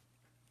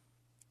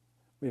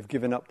 We've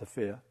given up the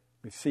fear,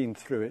 we've seen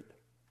through it,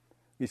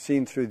 we've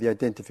seen through the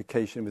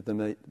identification with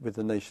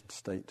the nation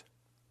state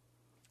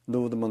and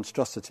all the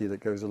monstrosity that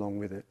goes along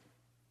with it.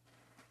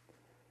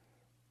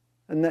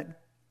 And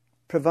that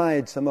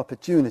provides some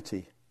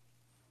opportunity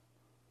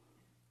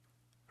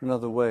for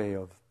another way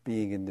of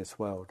being in this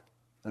world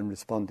and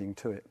responding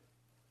to it.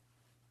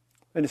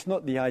 And it's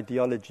not the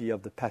ideology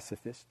of the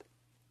pacifist,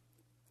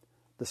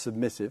 the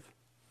submissive,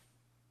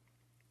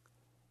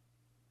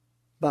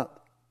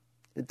 but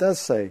it does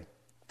say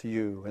to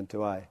you and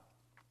to I,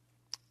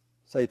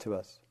 say to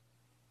us,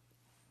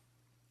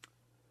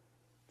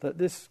 that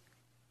this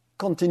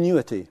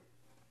continuity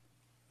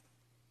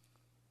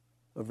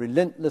of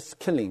relentless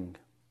killing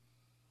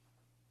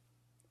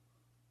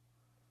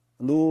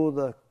and all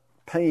the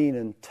pain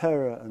and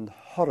terror and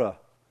horror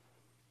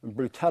and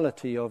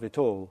brutality of it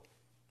all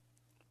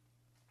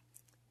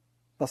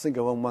mustn't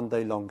go on one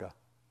day longer.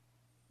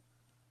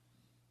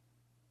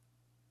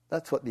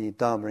 That's what the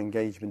Dharma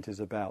engagement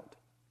is about.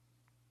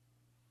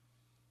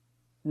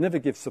 Never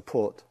give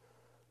support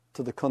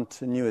to the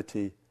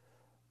continuity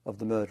of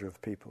the murder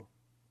of people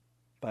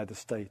by the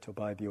state or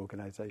by the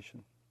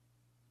organization.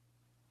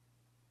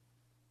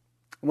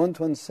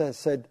 Once one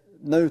said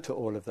no to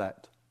all of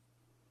that,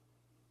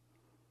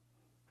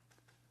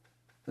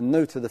 and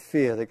no to the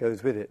fear that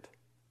goes with it,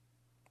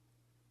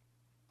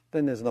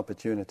 then there's an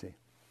opportunity.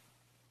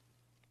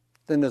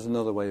 Then there's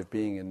another way of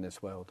being in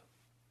this world.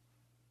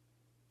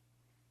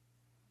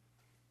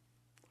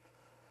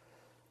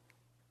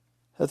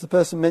 As the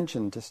person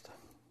mentioned just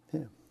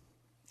here,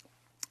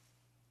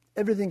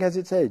 everything has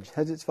its edge,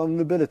 has its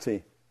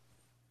vulnerability.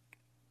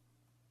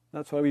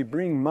 That's why we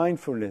bring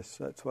mindfulness,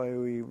 that's why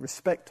we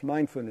respect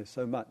mindfulness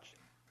so much.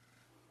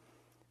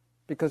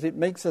 Because it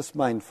makes us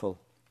mindful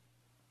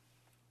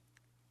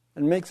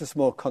and makes us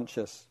more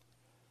conscious.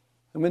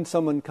 And when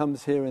someone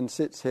comes here and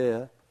sits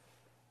here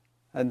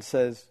and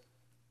says,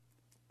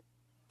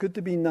 could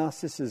there be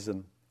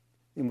narcissism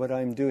in what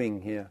I'm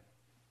doing here?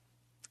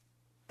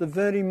 The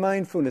very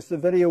mindfulness, the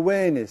very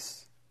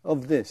awareness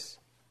of this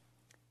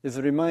is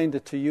a reminder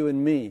to you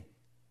and me.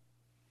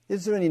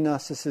 Is there any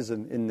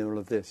narcissism in all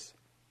of this?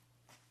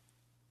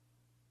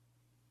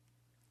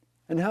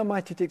 And how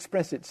might it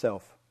express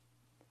itself?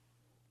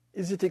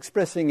 Is it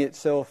expressing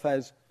itself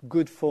as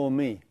good for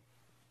me?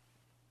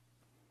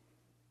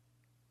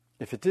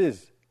 If it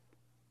is,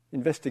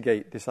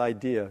 investigate this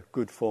idea,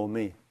 good for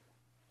me.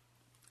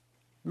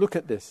 Look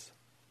at this.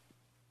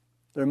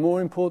 There are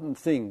more important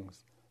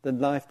things than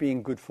life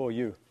being good for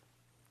you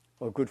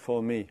or good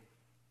for me.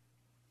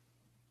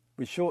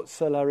 We short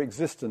sell our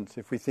existence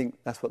if we think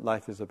that's what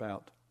life is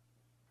about.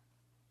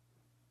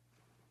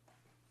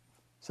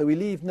 So we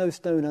leave no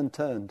stone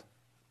unturned.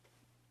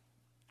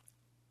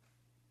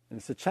 And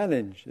it's a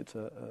challenge, it's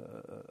a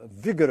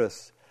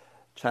vigorous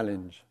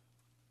challenge.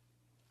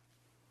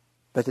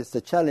 But it's the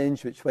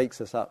challenge which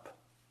wakes us up.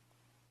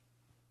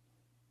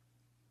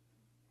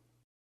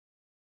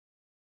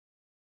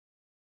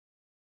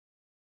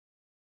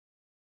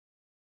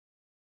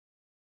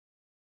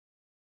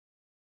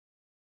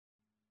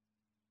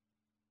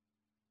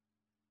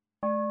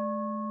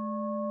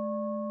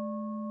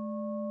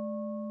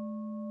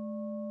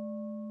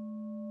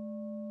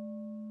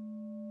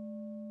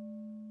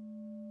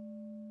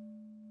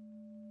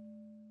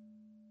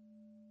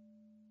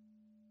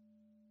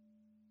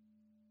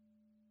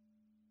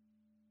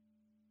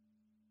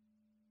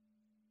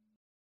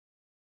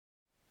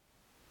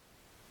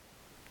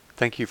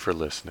 Thank you for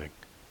listening.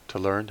 To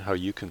learn how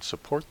you can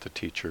support the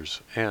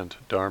teachers and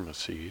Dharma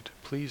Seed,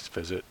 please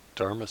visit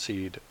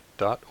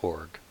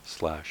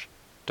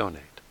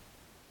dharmaseed.org/donate.